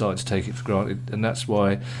we are starting to take it for granted, and that's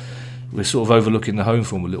why we're sort of overlooking the home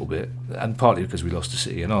form a little bit, and partly because we lost to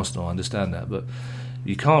City and Arsenal. I understand that, but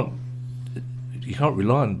you can't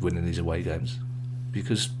rely on winning these away games,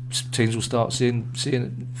 because teams will start seeing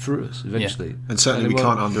it through us eventually. Yeah. And certainly we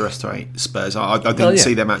can't underestimate Spurs. I didn't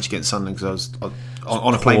see their match against Sunderland because I was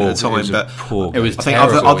on a plane at the time. But it was I think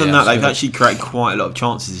other than that, they've actually created quite a lot of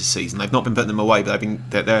chances this season. They've not been putting them away, but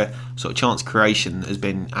their sort of chance creation has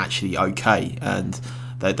been actually okay. And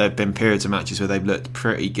there've been periods of matches where they've looked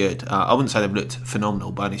pretty good. I wouldn't say they've looked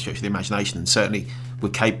phenomenal by any stretch of the imagination, and certainly we're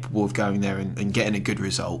capable of going there and getting a good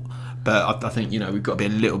result. But I think we've got to be a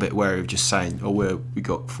little bit wary of just saying, we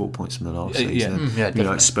got 4 points from the last season.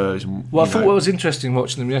 Spurs. And, I thought what was interesting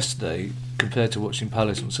watching them yesterday compared to watching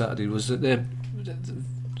Palace on Saturday was that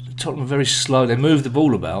Tottenham are very slow. They move the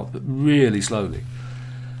ball about, but really slowly,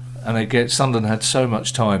 and Sunderland had so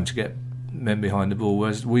much time to get men behind the ball,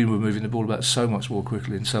 whereas we were moving the ball about so much more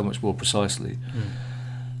quickly and so much more precisely.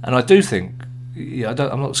 And I do think, I'm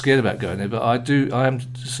not scared about going there, but I'm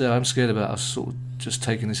scared about us sort of just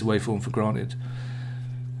taking this away form for granted,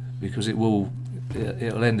 because it'll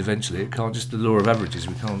end eventually. It can't, just the law of averages.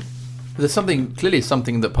 We can't. But there's clearly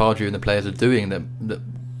something that Pardew and the players are doing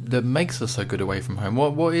that makes us so good away from home.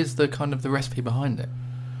 What is the kind of the recipe behind it?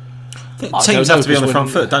 Teams have to be on the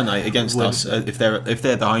front foot, don't they, against us if they're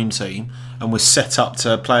the home team, and we're set up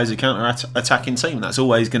to play as a counter-attacking team. That's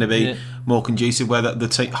always going to be more conducive where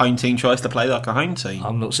the home team tries to play like a home team.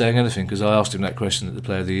 I'm not saying anything because I asked him that question at the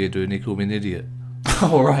Player of the Year, and he called me an idiot.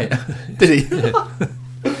 Oh, right. Did he?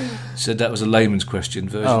 Said that was a layman's question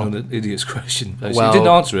version of an idiot's question. Well, he didn't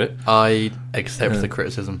answer it. I accept the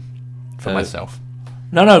criticism for myself.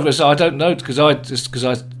 No, because I don't know, because I. But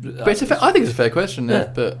I think it's a fair question.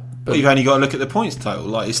 But you've only got to look at the points total.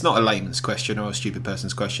 Like, it's not a layman's question or a stupid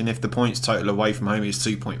person's question. If the points total away from home is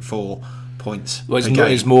 2.4 points,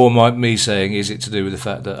 it's more me saying, is it to do with the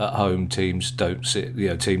fact that at home teams don't sit,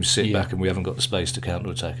 teams sit back and we haven't got the space to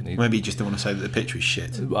counter attack? Maybe you just don't want to say that the pitch was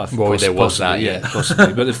shit. Well, there was that,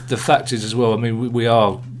 possibly. But the fact is as well, I mean,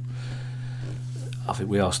 I think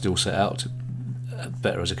we are still set out to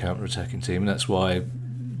better as a counter attacking team, and that's why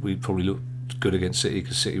we probably look good against City,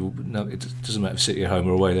 because City, it doesn't matter if City are home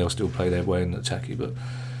or away, they'll still play their way and attack you. But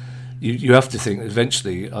you have to think that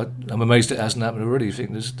eventually, I'm amazed it hasn't happened already. You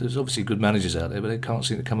think there's obviously good managers out there, but they can't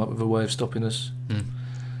seem to come up with a way of stopping us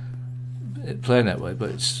playing that way.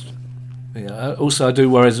 But it's also, I do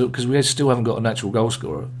worry because we still haven't got a natural goal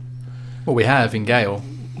scorer. Well, we have in Gale.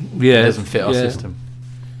 Yeah, It doesn't fit our system.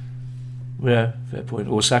 Yeah, fair point.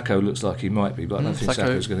 Or Sacco looks like he might be, but I don't think Sacco-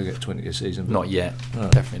 Sacco's going to get 20 a season. Not yet. No.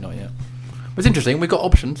 Definitely not yet. But it's interesting. We've got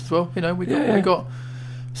options as well. You know, we got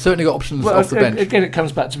certainly got options off the bench. Again, it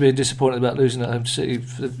comes back to being disappointed about losing at home to City.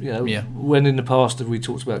 When in the past have we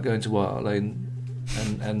talked about going to White Hart Lane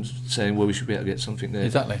and saying, well, we should be able to get something there.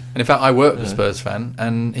 Exactly. And in fact, I work with a Spurs fan,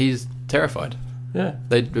 and he's terrified. Yeah.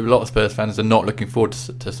 A lot of Spurs fans are not looking forward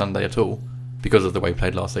to Sunday at all because of the way we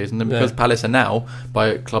played last season, and because Palace are now,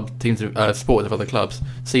 by teams, supporters of other clubs,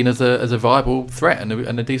 seen as a viable threat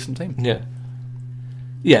and a decent team. Yeah.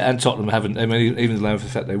 Yeah, and Tottenham haven't. I mean, even allowing for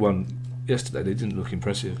the fact they won yesterday, they didn't look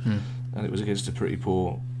impressive, and it was against a pretty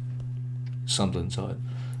poor Sunderland side.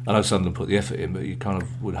 I know Sunderland put the effort in, but you kind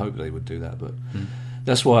of would hope they would do that. But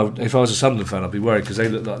that's why, if I was a Sunderland fan, I'd be worried because they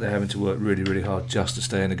look like they're having to work really, really hard just to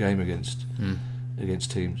stay in the game against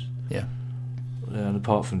teams. Yeah. And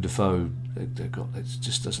apart from Defoe, they've got it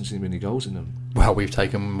just doesn't seem any goals in them. Well, we've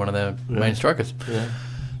taken one of their main strikers. Yeah.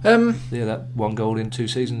 That 1 goal in 2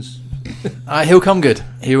 seasons. He'll come good.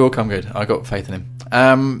 He will come good. I got faith in him.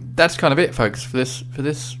 That's kind of it, folks, for this.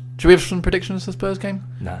 Should we have some predictions for the Spurs game?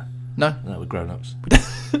 No, we're grown-ups.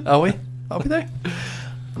 Are we? Are we though?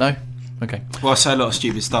 No. Okay. Well, I say a lot of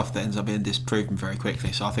stupid stuff that ends up being disproven very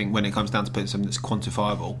quickly. So I think when it comes down to putting something that's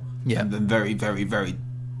quantifiable and then very, very, very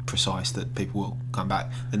precise that people will come back,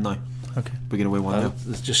 then no. Okay. We're going to win 1-0.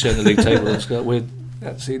 Let's just share the league table. We're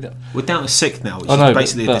down to 6th now, which is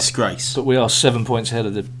basically a disgrace. But we are 7 points ahead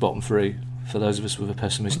of the bottom 3 for those of us with a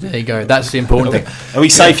pessimistic. There you go. That's the important thing. Are we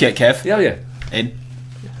safe yet, Kev? Yeah. In.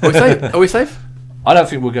 Are we safe? I don't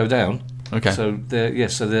think we'll go down. Okay. So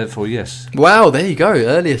therefore, yes. Wow, there you go.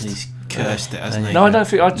 Earliest. He's cursed it, hasn't he? No, I don't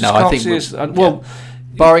think. I just can't see us.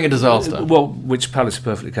 Barring a disaster. Which Palace are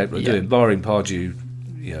perfectly capable of doing, barring Pardew,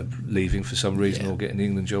 leaving for some reason or getting the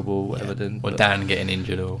England job or whatever. Then, or Dan getting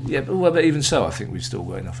injured, or but even so, I think we've still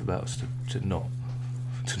got enough about us to not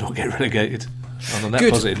get relegated. And on that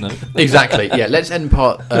positive note, exactly. Yeah, let's end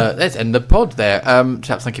the pod there.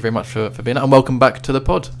 Chaps, thank you very much for being on, and welcome back to the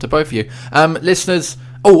pod to both of you, listeners.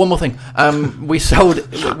 Oh, one more thing.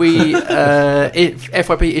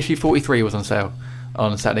 FYP issue 43 was on sale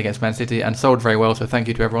on Saturday against Man City and sold very well. So thank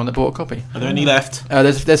you to everyone that bought a copy. Are there any left?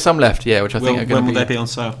 There's some left, which I think are going to be. When will they be on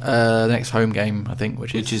sale? The next home game, I think,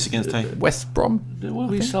 which is against West Brom. There will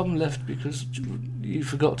be some left because you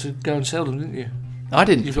forgot to go and sell them, didn't you? I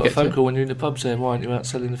didn't. You've got a phone call when you're in the pub saying, "Why aren't you out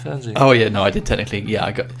selling the fanzine?" Oh yeah, no, I did technically. Yeah,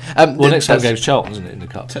 I got. Next home game's Charlton, isn't it, in the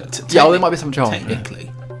cup? There might be some Charlton. Technically.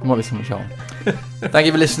 There might be some Charlton. Thank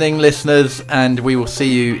you for listening, listeners, and we will see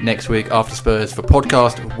you next week after Spurs for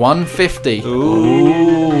podcast 150.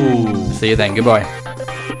 Ooh. See you then. Goodbye.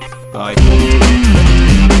 Bye.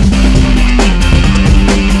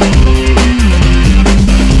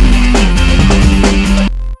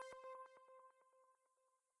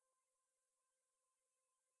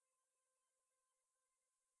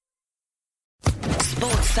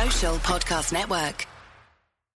 Sports Social Podcast Network.